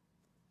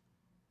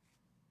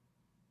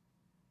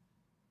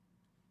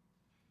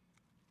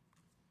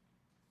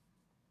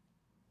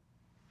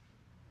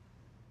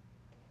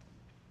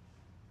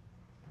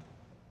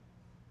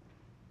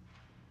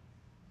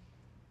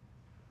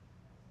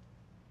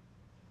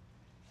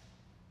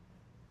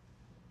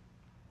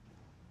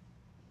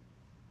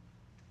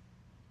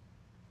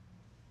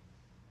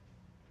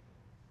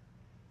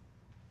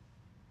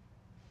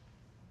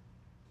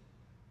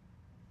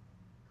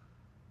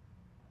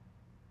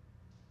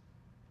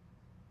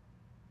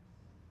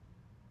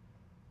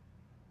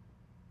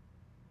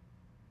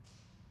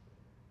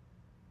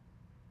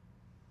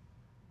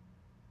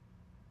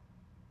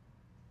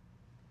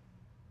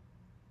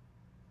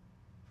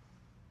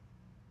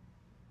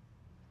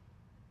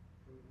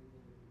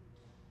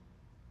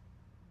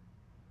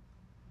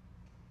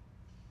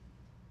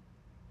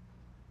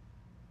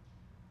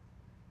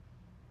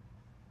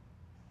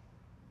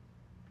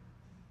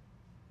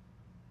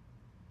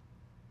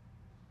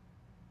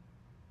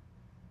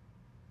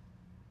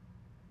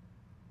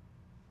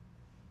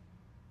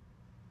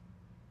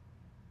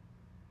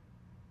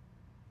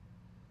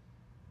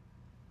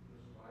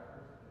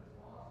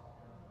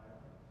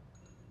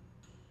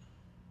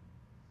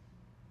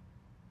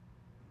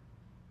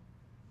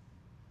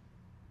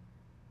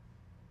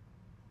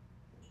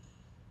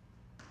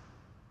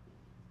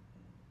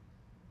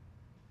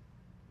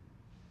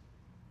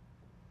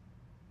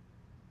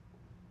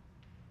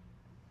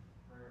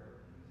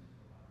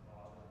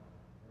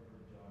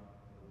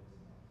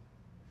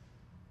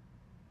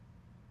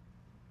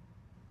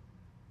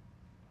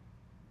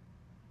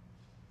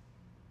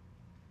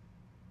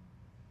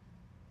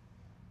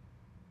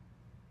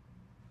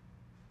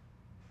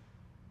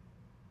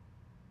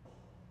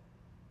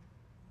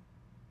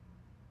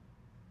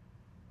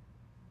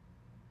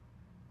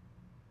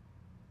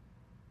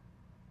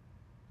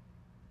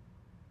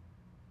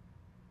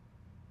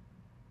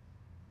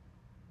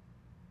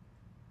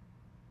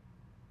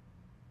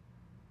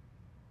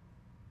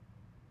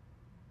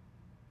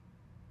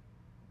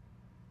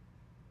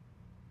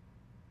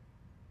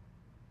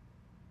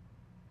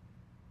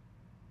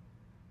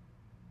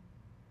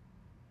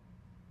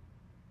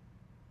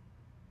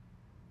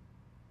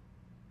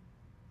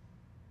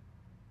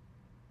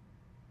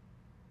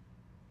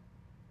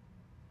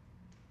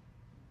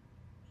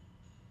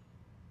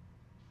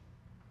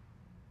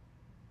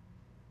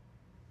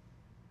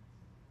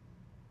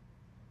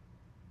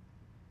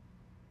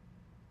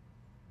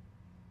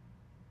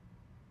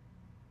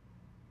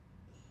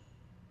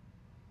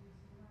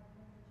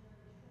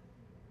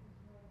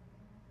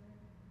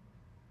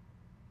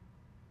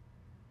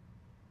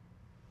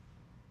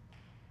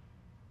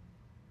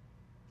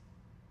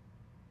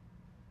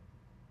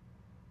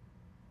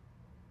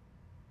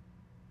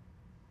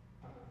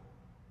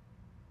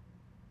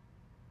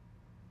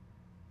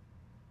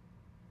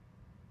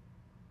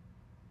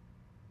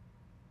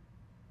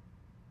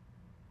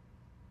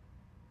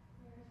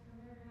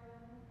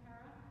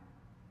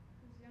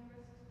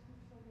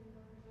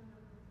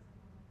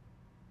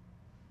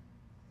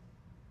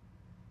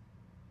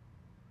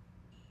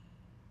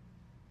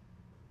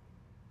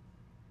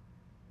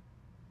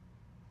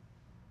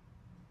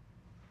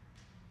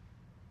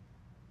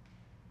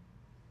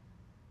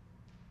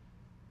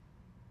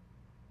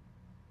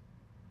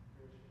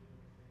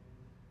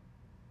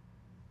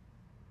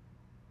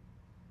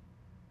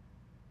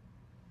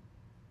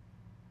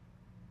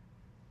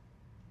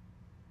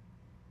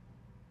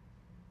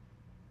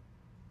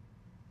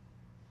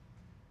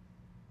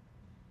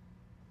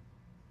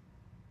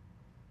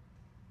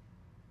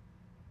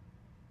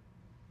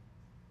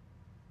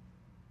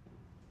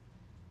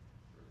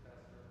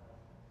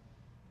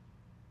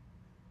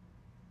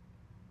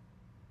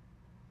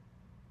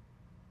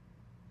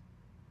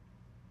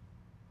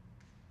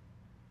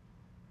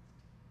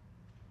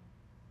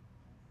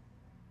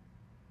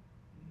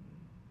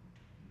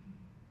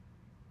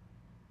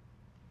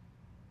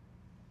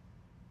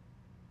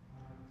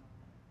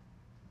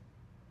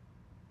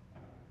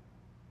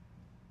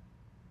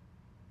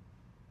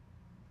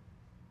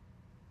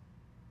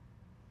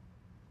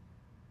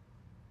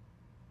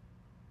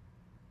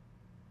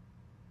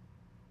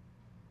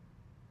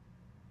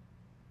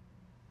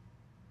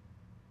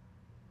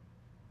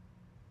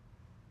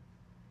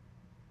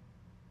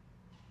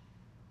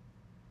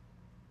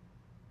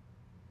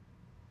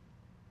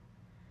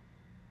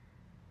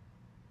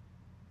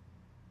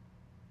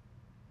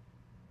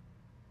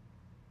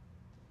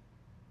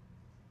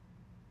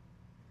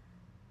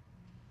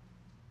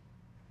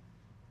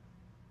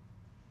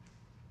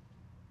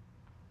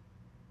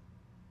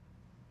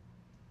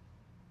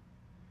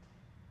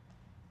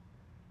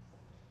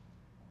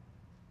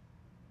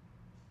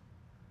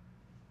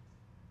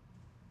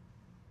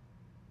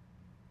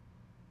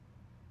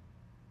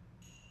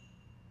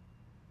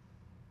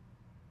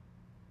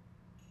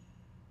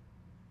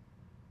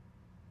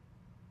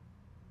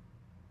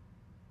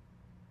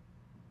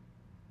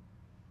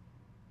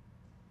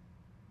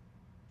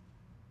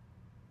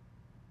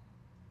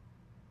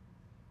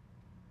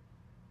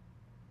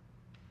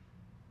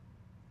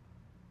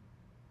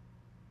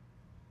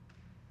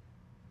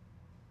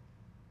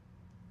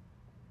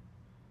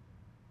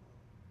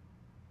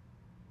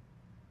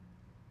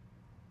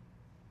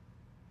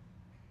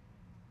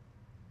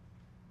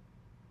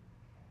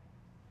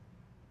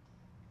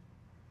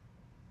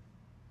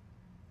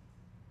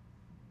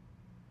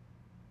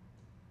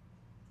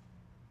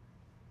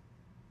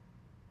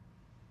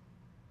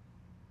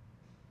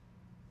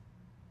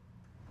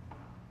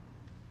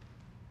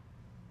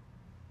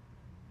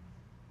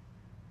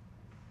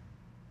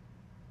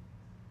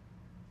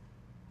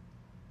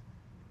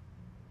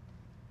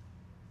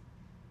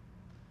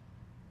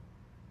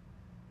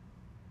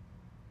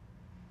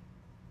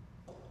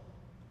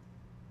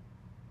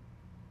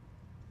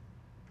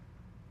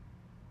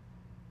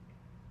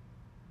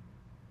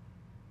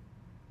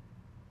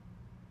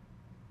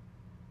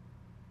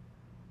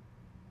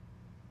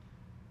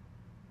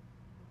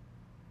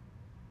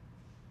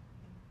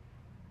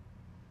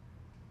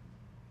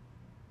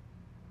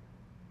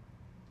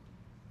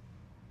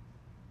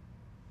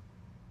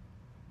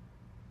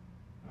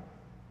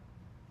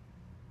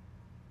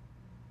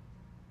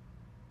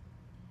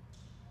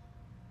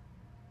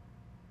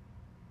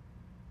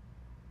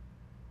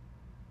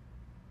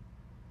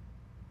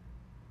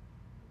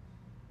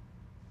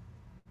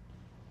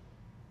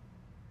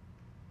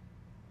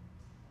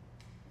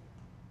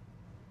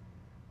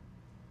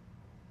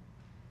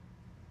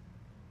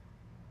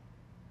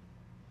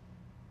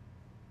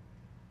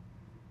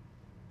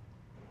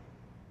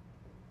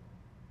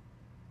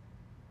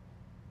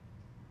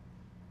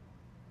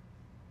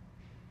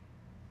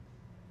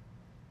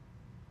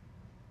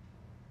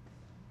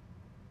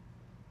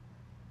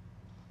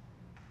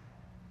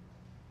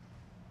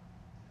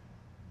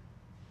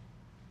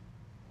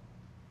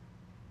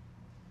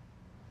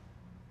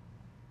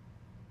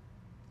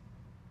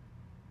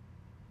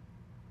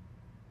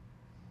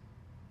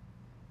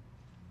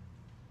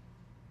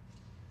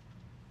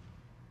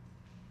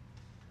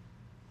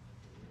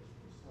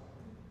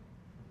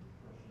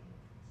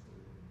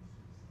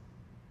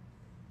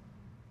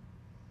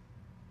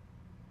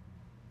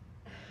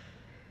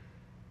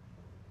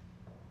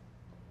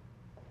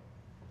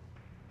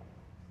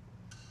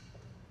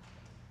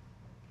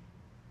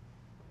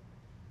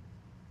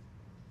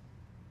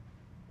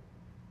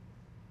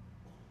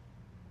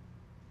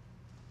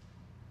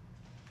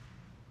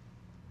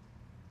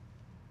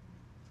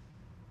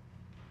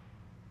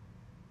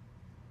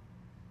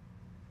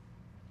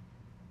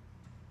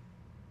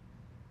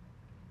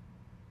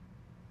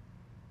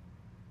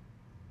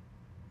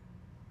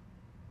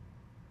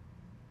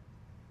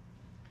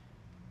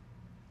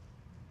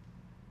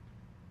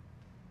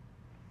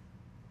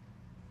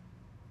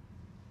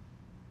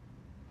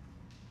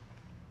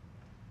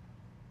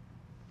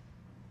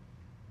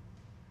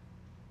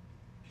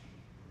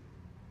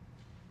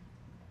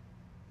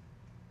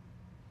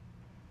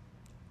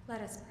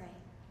 Let us pray.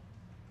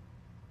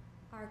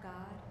 Our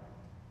God,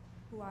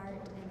 who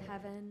art in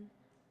heaven,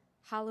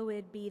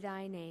 hallowed be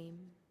thy name.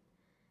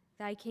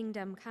 Thy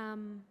kingdom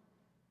come,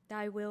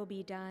 thy will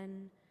be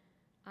done,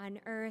 on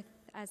earth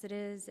as it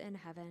is in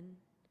heaven.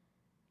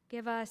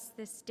 Give us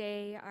this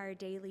day our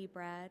daily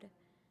bread,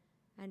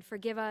 and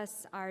forgive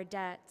us our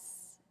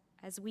debts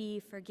as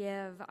we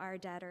forgive our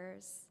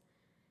debtors.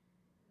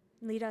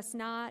 Lead us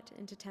not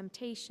into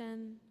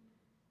temptation,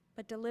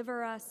 but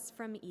deliver us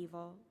from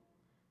evil.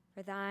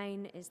 For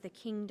thine is the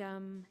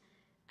kingdom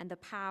and the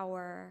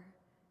power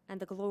and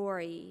the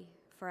glory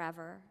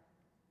forever.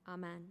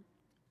 Amen.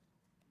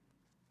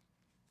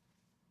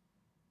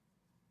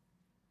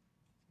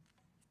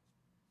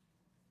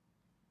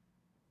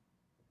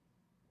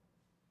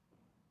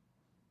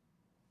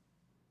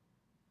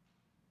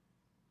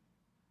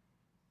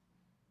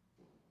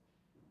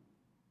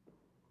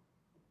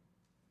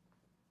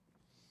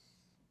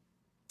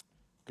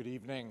 Good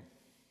evening.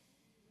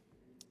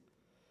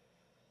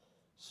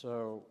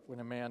 So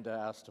when Amanda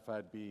asked if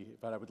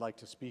I would like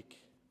to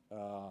speak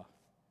at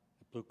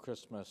Blue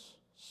Christmas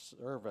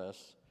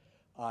service,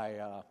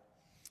 I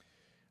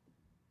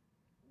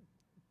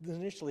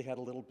initially had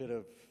a little bit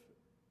of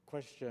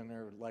question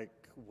or like,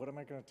 what am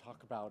I going to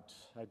talk about?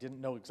 I didn't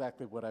know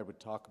exactly what I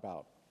would talk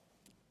about.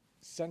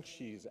 Since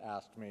she's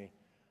asked me,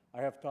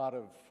 I have thought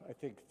of, I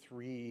think,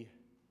 3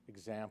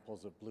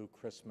 examples of Blue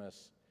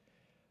Christmas.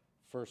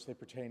 First, they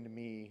pertain to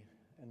me,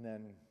 and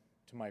then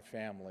to my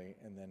family,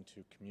 and then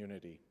to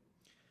community.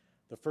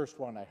 The first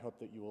one, I hope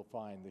that you will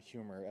find the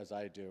humor as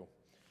I do.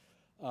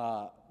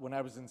 When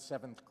I was in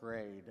 7th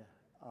grade,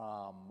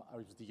 I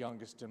was the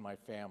youngest in my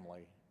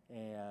family,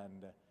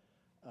 and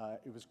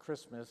it was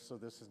Christmas, so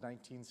this is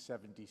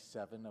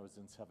 1977. I was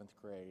in 7th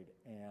grade,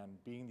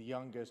 and being the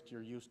youngest,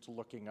 you're used to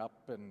looking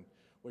up and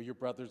what your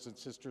brothers and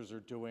sisters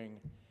are doing,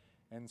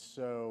 and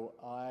so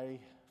I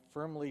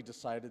firmly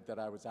decided that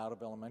I was out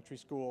of elementary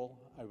school,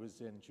 I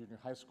was in junior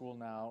high school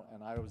now,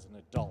 and I was an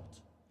adult.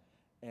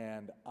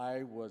 And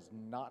I was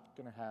not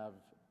going to have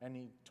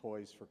any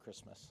toys for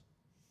Christmas.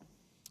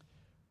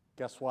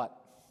 Guess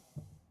what?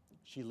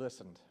 She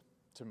listened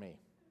to me.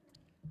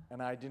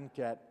 And I didn't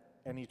get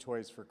any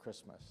toys for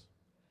Christmas.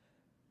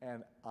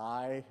 And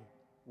I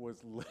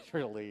was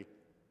literally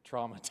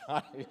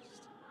traumatized.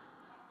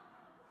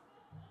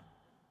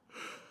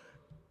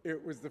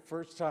 It was the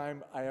first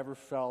time I ever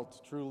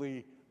felt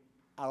truly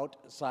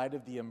outside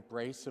of the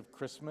embrace of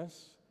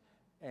Christmas,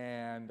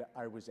 and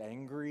I was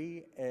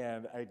angry,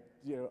 and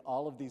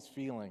all of these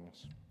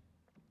feelings.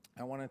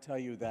 I want to tell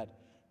you that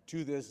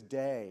to this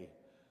day,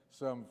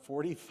 some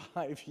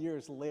 45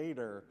 years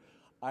later,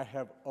 I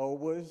have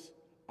always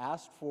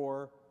asked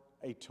for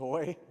a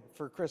toy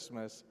for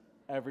Christmas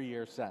every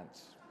year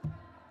since.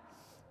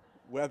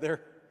 Whether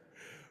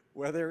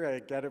I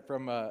get it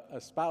from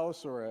a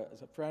spouse or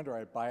a friend, or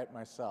I buy it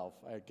myself,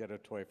 I get a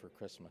toy for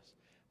Christmas.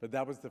 But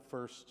that was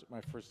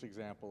my first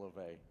example of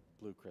a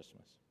Blue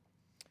Christmas.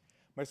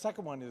 My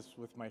second one is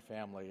with my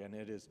family, and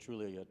it is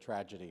truly a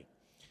tragedy.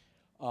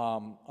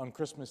 On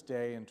Christmas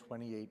Day in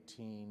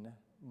 2018,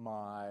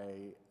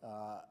 my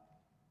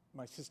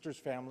sister's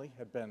family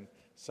had been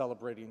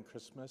celebrating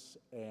Christmas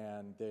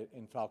in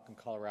Falcon,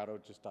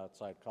 Colorado, just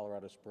outside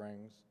Colorado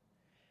Springs.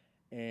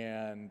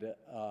 And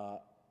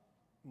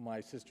my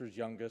sister's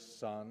youngest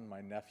son,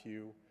 my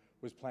nephew,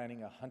 was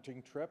planning a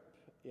hunting trip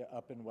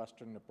up in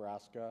western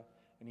Nebraska,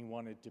 and he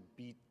wanted to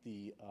beat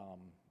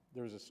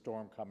there was a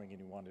storm coming, and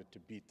he wanted to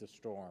beat the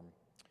storm.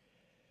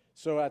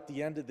 So at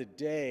the end of the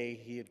day,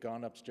 he had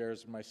gone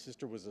upstairs, and my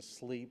sister was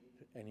asleep,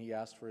 and he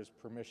asked for his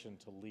permission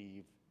to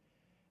leave.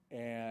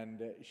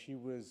 And she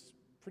was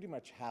pretty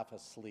much half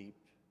asleep,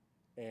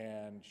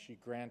 and she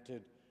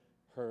granted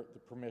her the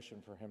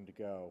permission for him to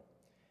go.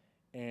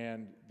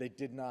 And they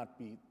did not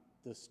beat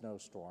the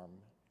snowstorm.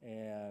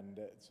 And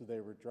so they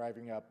were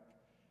driving up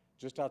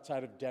just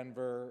outside of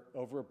Denver,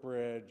 over a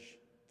bridge.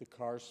 The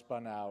car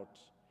spun out,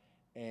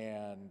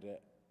 and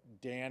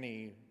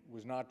Danny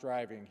was not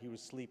driving. He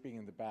was sleeping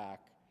in the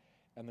back,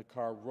 and the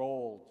car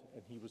rolled,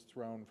 and he was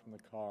thrown from the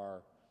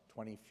car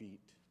 20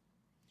 feet.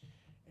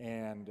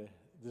 And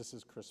this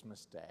is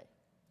Christmas Day.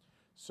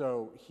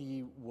 So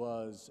he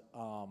was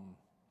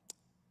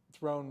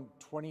thrown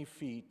 20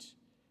 feet,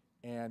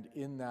 and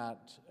in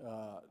that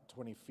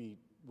 20 feet,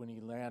 when he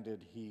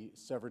landed, he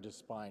severed his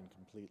spine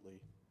completely.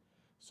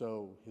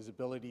 So his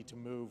ability to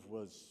move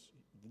was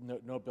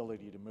no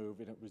ability to move,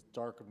 and it was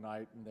dark of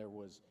night, and it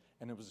was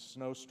a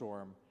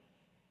snowstorm.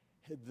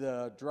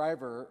 The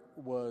driver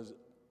was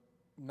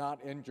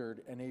not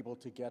injured and able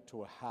to get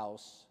to a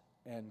house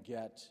and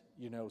get,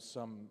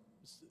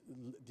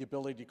 the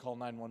ability to call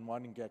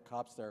 911 and get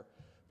cops there,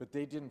 but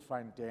they didn't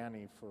find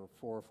Danny for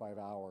 4 or 5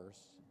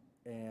 hours.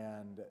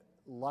 And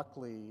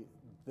luckily,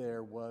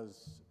 there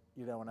was,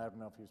 and I don't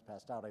know if he was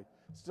passed out. I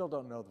still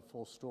don't know the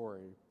full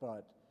story,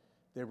 but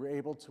they were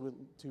able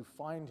to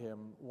find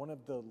him. One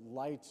of the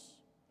lights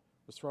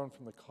was thrown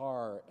from the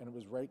car, and it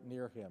was right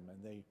near him,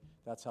 and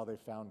that's how they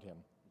found him.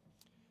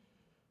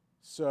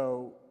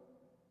 So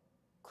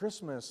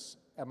Christmas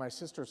at my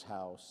sister's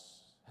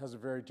house has a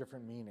very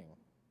different meaning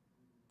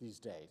these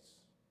days.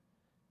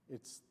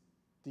 It's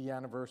the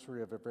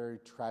anniversary of a very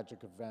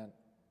tragic event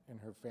in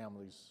her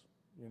family's,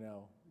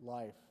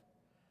 life.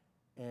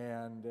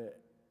 And,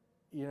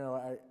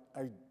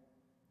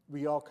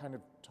 we all kind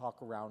of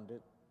talk around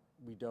it.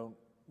 We don't,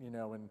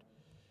 and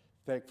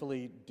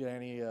thankfully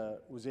Danny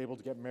was able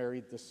to get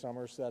married this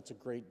summer, so that's a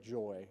great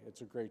joy.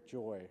 It's a great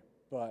joy.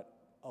 But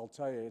I'll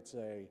tell you,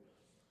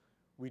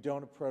 we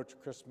don't approach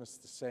Christmas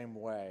the same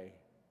way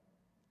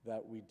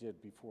that we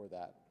did before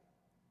that.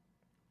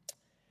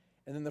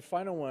 And then the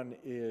final one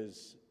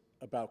is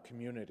about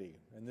community,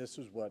 and this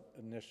is what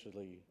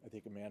initially I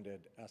think Amanda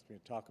had asked me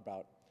to talk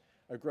about.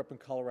 I grew up in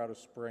Colorado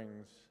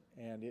Springs,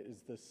 and it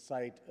is the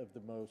site of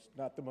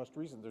not the most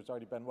recent, there's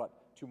already been,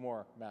 2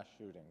 more mass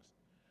shootings,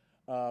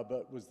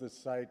 but was the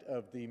site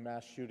of the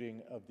mass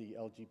shooting of the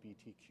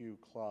LGBTQ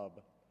club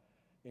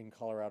in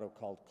Colorado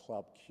called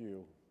Club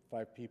Q.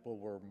 5 people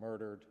were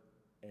murdered,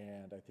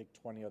 and I think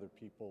 20 other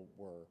people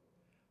were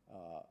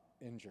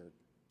injured.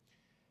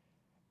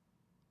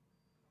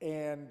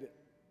 And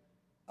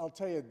I'll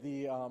tell you,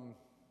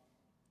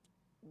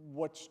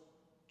 what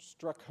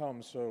struck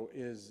home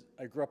is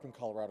I grew up in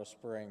Colorado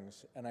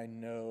Springs, and I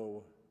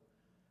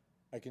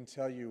can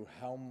tell you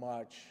how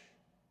much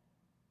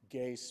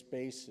gay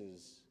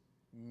spaces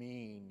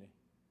mean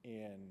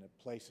in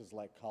places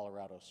like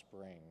Colorado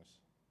Springs.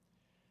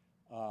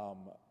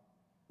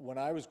 When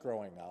I was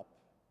growing up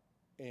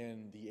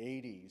in the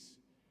 80s,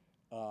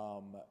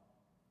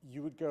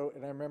 you would go,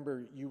 and I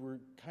remember you were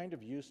kind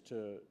of used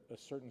to a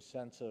certain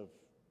sense of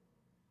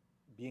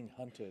being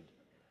hunted.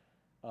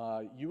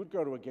 You would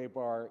go to a gay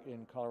bar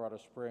in Colorado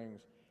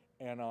Springs,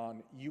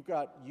 and you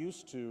got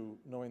used to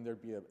knowing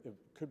it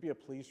could be a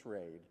police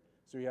raid,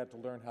 so you had to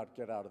learn how to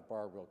get out of the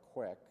bar real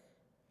quick.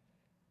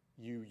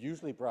 You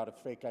usually brought a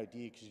fake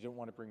ID because you didn't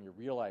want to bring your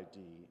real ID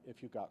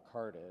if you got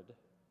carded.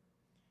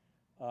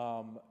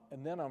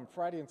 And then on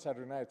Friday and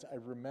Saturday nights, I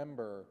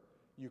remember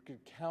you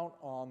could count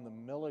on the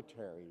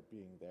military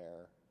being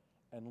there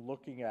and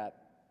looking at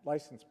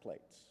license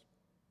plates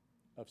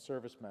of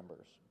service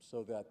members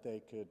so that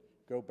they could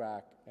go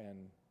back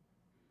and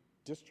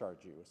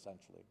discharge you,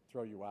 essentially,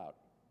 throw you out.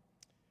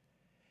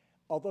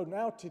 Although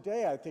now,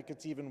 today, I think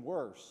it's even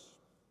worse.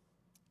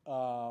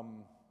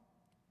 Colorado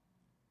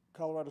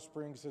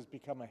Springs has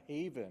become a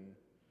haven.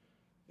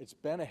 It's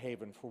been a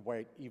haven for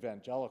white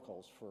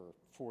evangelicals for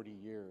 40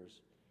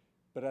 years.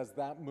 But as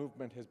that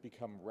movement has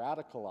become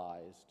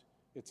radicalized,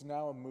 it's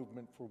now a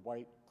movement for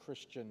white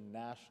Christian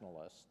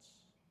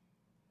nationalists.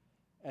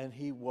 And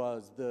he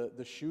was,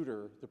 the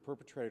shooter, the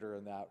perpetrator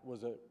in that,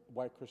 was a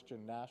white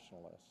Christian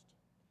nationalist.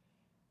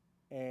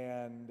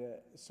 And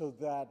so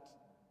that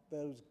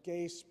those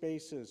gay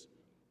spaces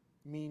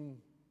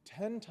mean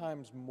 10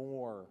 times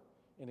more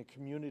in a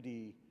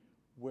community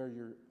where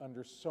you're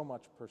under so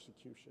much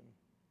persecution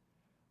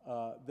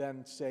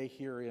than, say,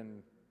 here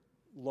in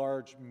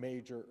large,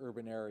 major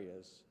urban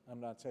areas. I'm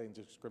not saying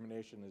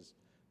discrimination is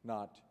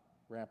not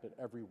rampant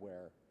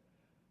everywhere,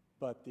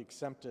 but the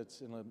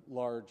acceptance in a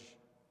large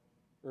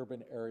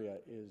urban area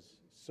is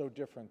so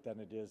different than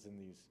it is in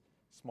these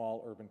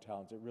small urban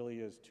towns. It really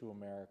is 2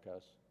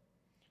 Americas.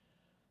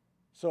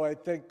 So I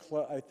think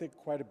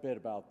quite a bit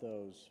about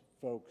those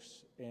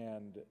folks,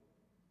 and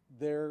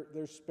their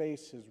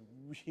space has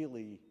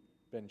really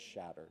been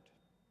shattered.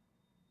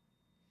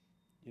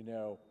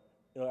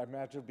 I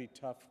imagine it'd be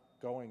tough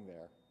going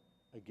there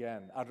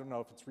again. I don't know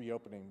if it's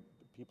reopening.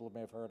 People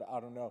may have heard. I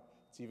don't know if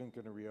it's even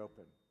going to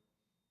reopen.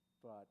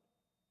 But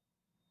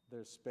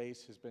their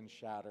space has been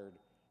shattered,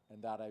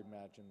 and that, I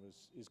imagine,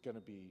 is going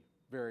to be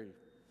very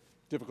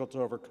difficult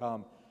to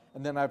overcome.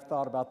 And then I've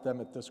thought about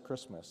them at this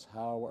Christmas.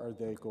 How are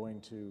they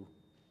going to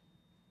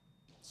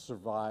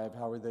survive?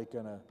 How are they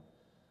going to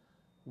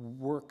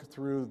work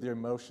through the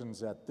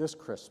emotions at this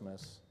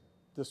Christmas?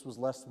 This was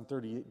less than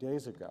 38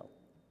 days ago.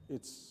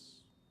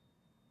 It's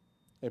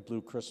a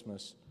blue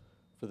Christmas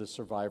for the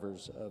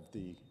survivors of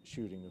the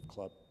shooting of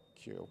Club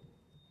Q.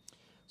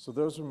 So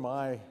those are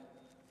my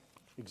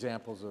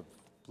examples of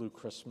blue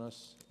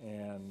Christmas,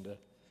 and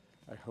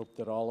I hope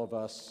that all of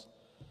us,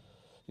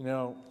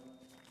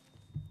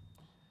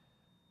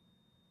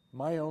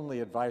 my only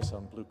advice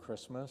on blue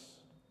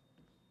Christmas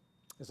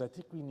is I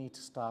think we need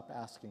to stop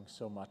asking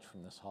so much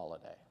from this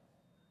holiday.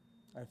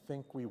 I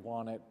think we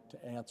want it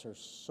to answer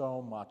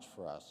so much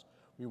for us.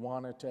 We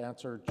want it to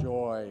answer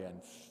joy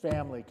and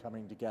family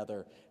coming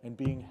together and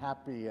being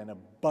happy and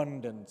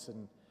abundance.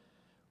 And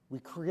we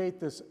create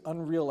this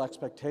unreal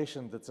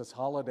expectation that this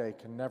holiday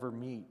can never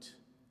meet.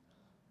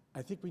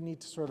 I think we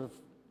need to sort of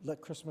let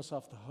Christmas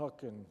off the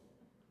hook and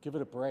give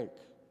it a break,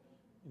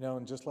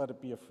 and just let it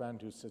be a friend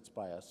who sits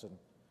by us and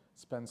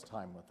spends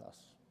time with us.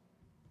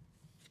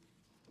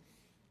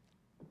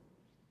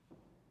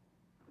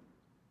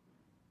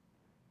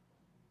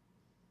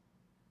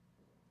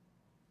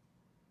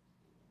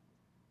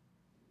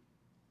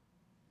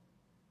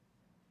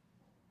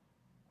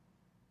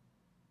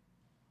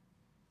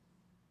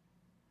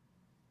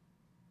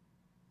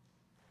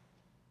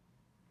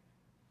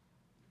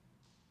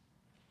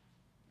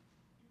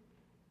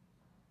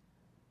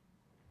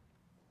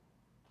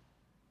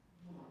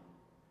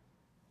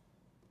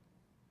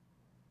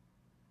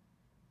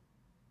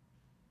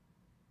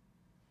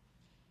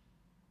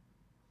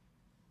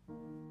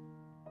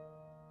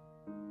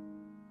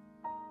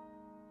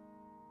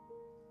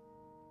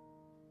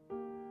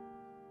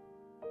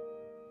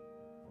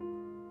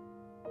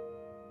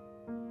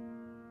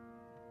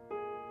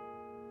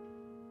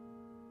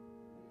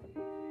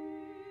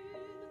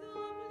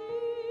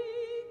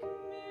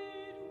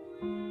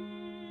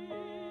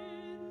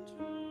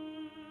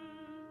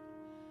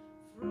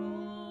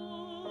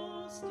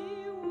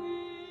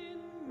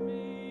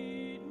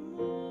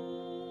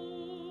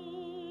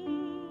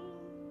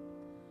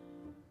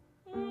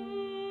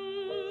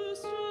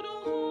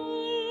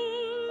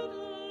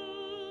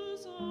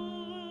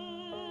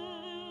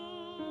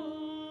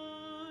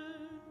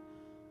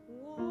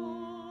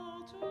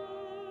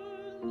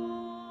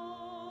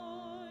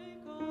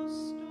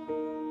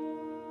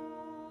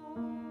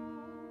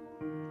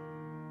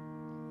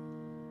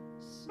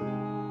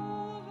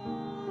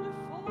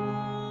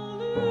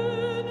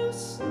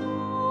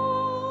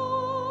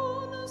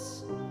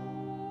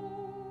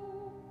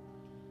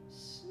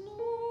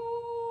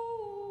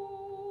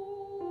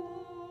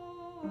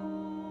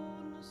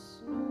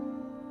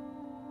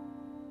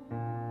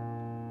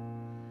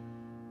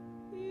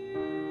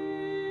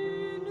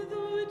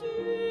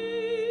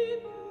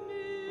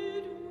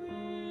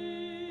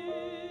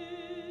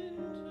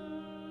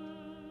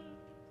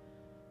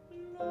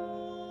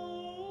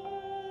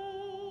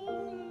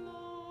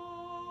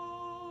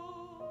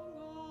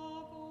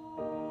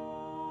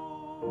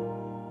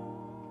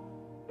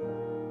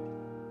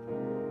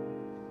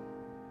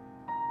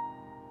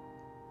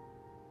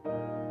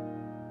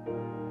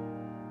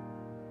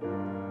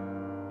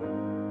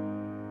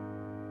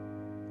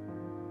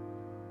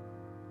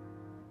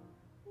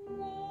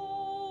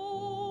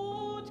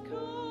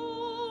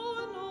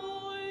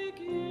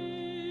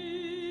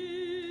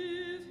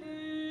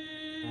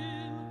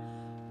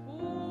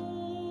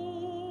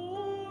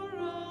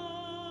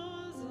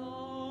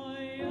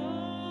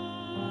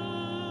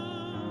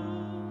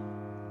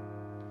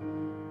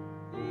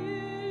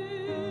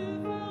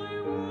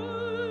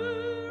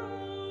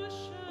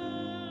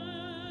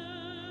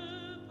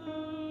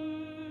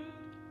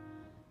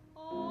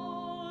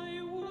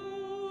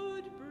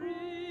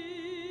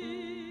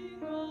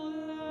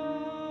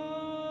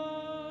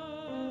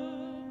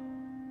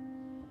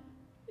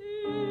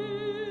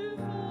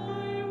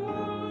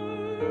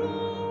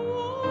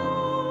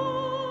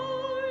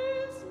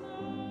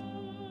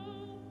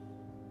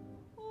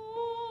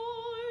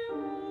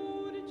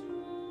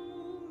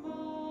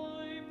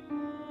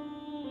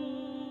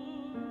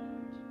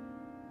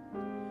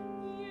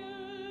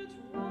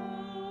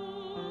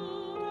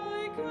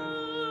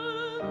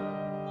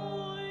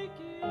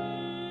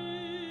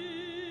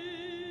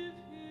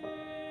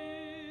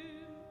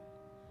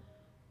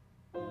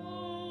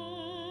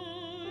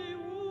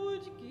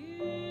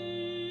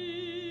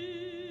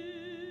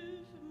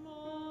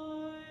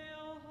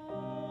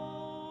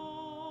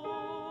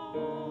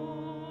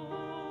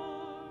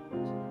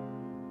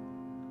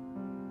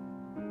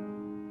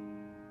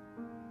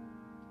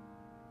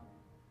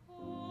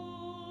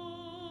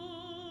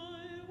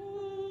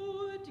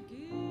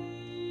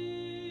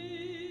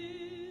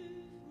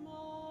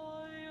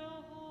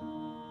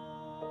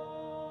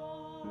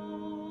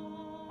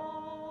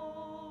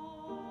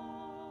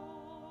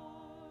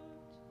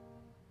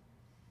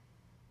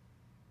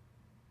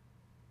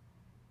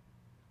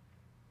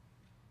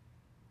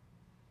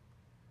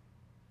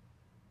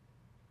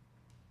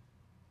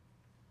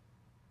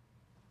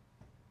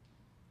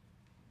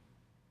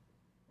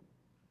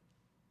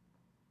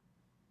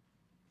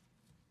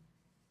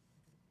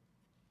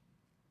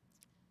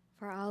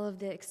 For all of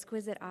the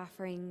exquisite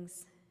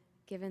offerings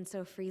given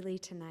so freely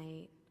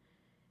tonight,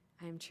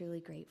 I am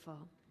truly grateful.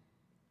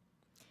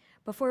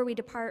 Before we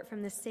depart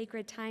from this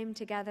sacred time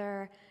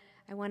together,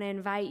 I want to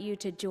invite you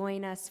to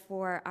join us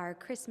for our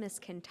Christmas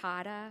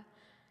cantata,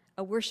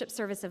 a worship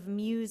service of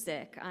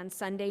music on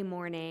Sunday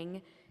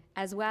morning,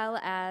 as well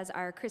as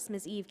our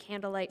Christmas Eve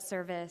candlelight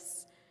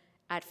service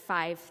at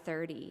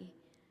 5:30.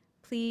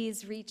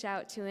 Please reach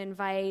out to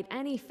invite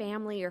any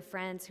family or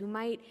friends who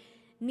might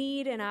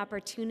need an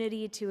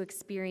opportunity to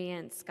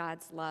experience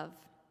God's love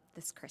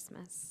this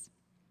Christmas.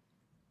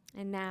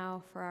 And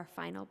now for our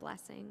final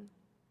blessing.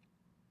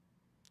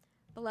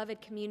 Beloved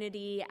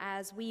community,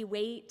 as we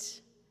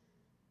wait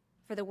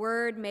for the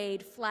Word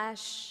made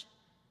flesh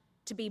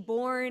to be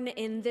born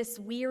in this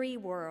weary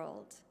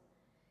world,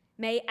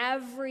 may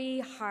every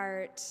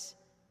heart,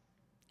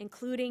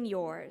 including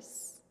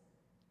yours,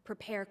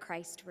 prepare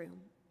Christ's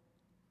room.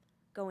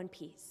 Go in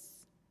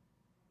peace.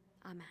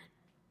 Amen.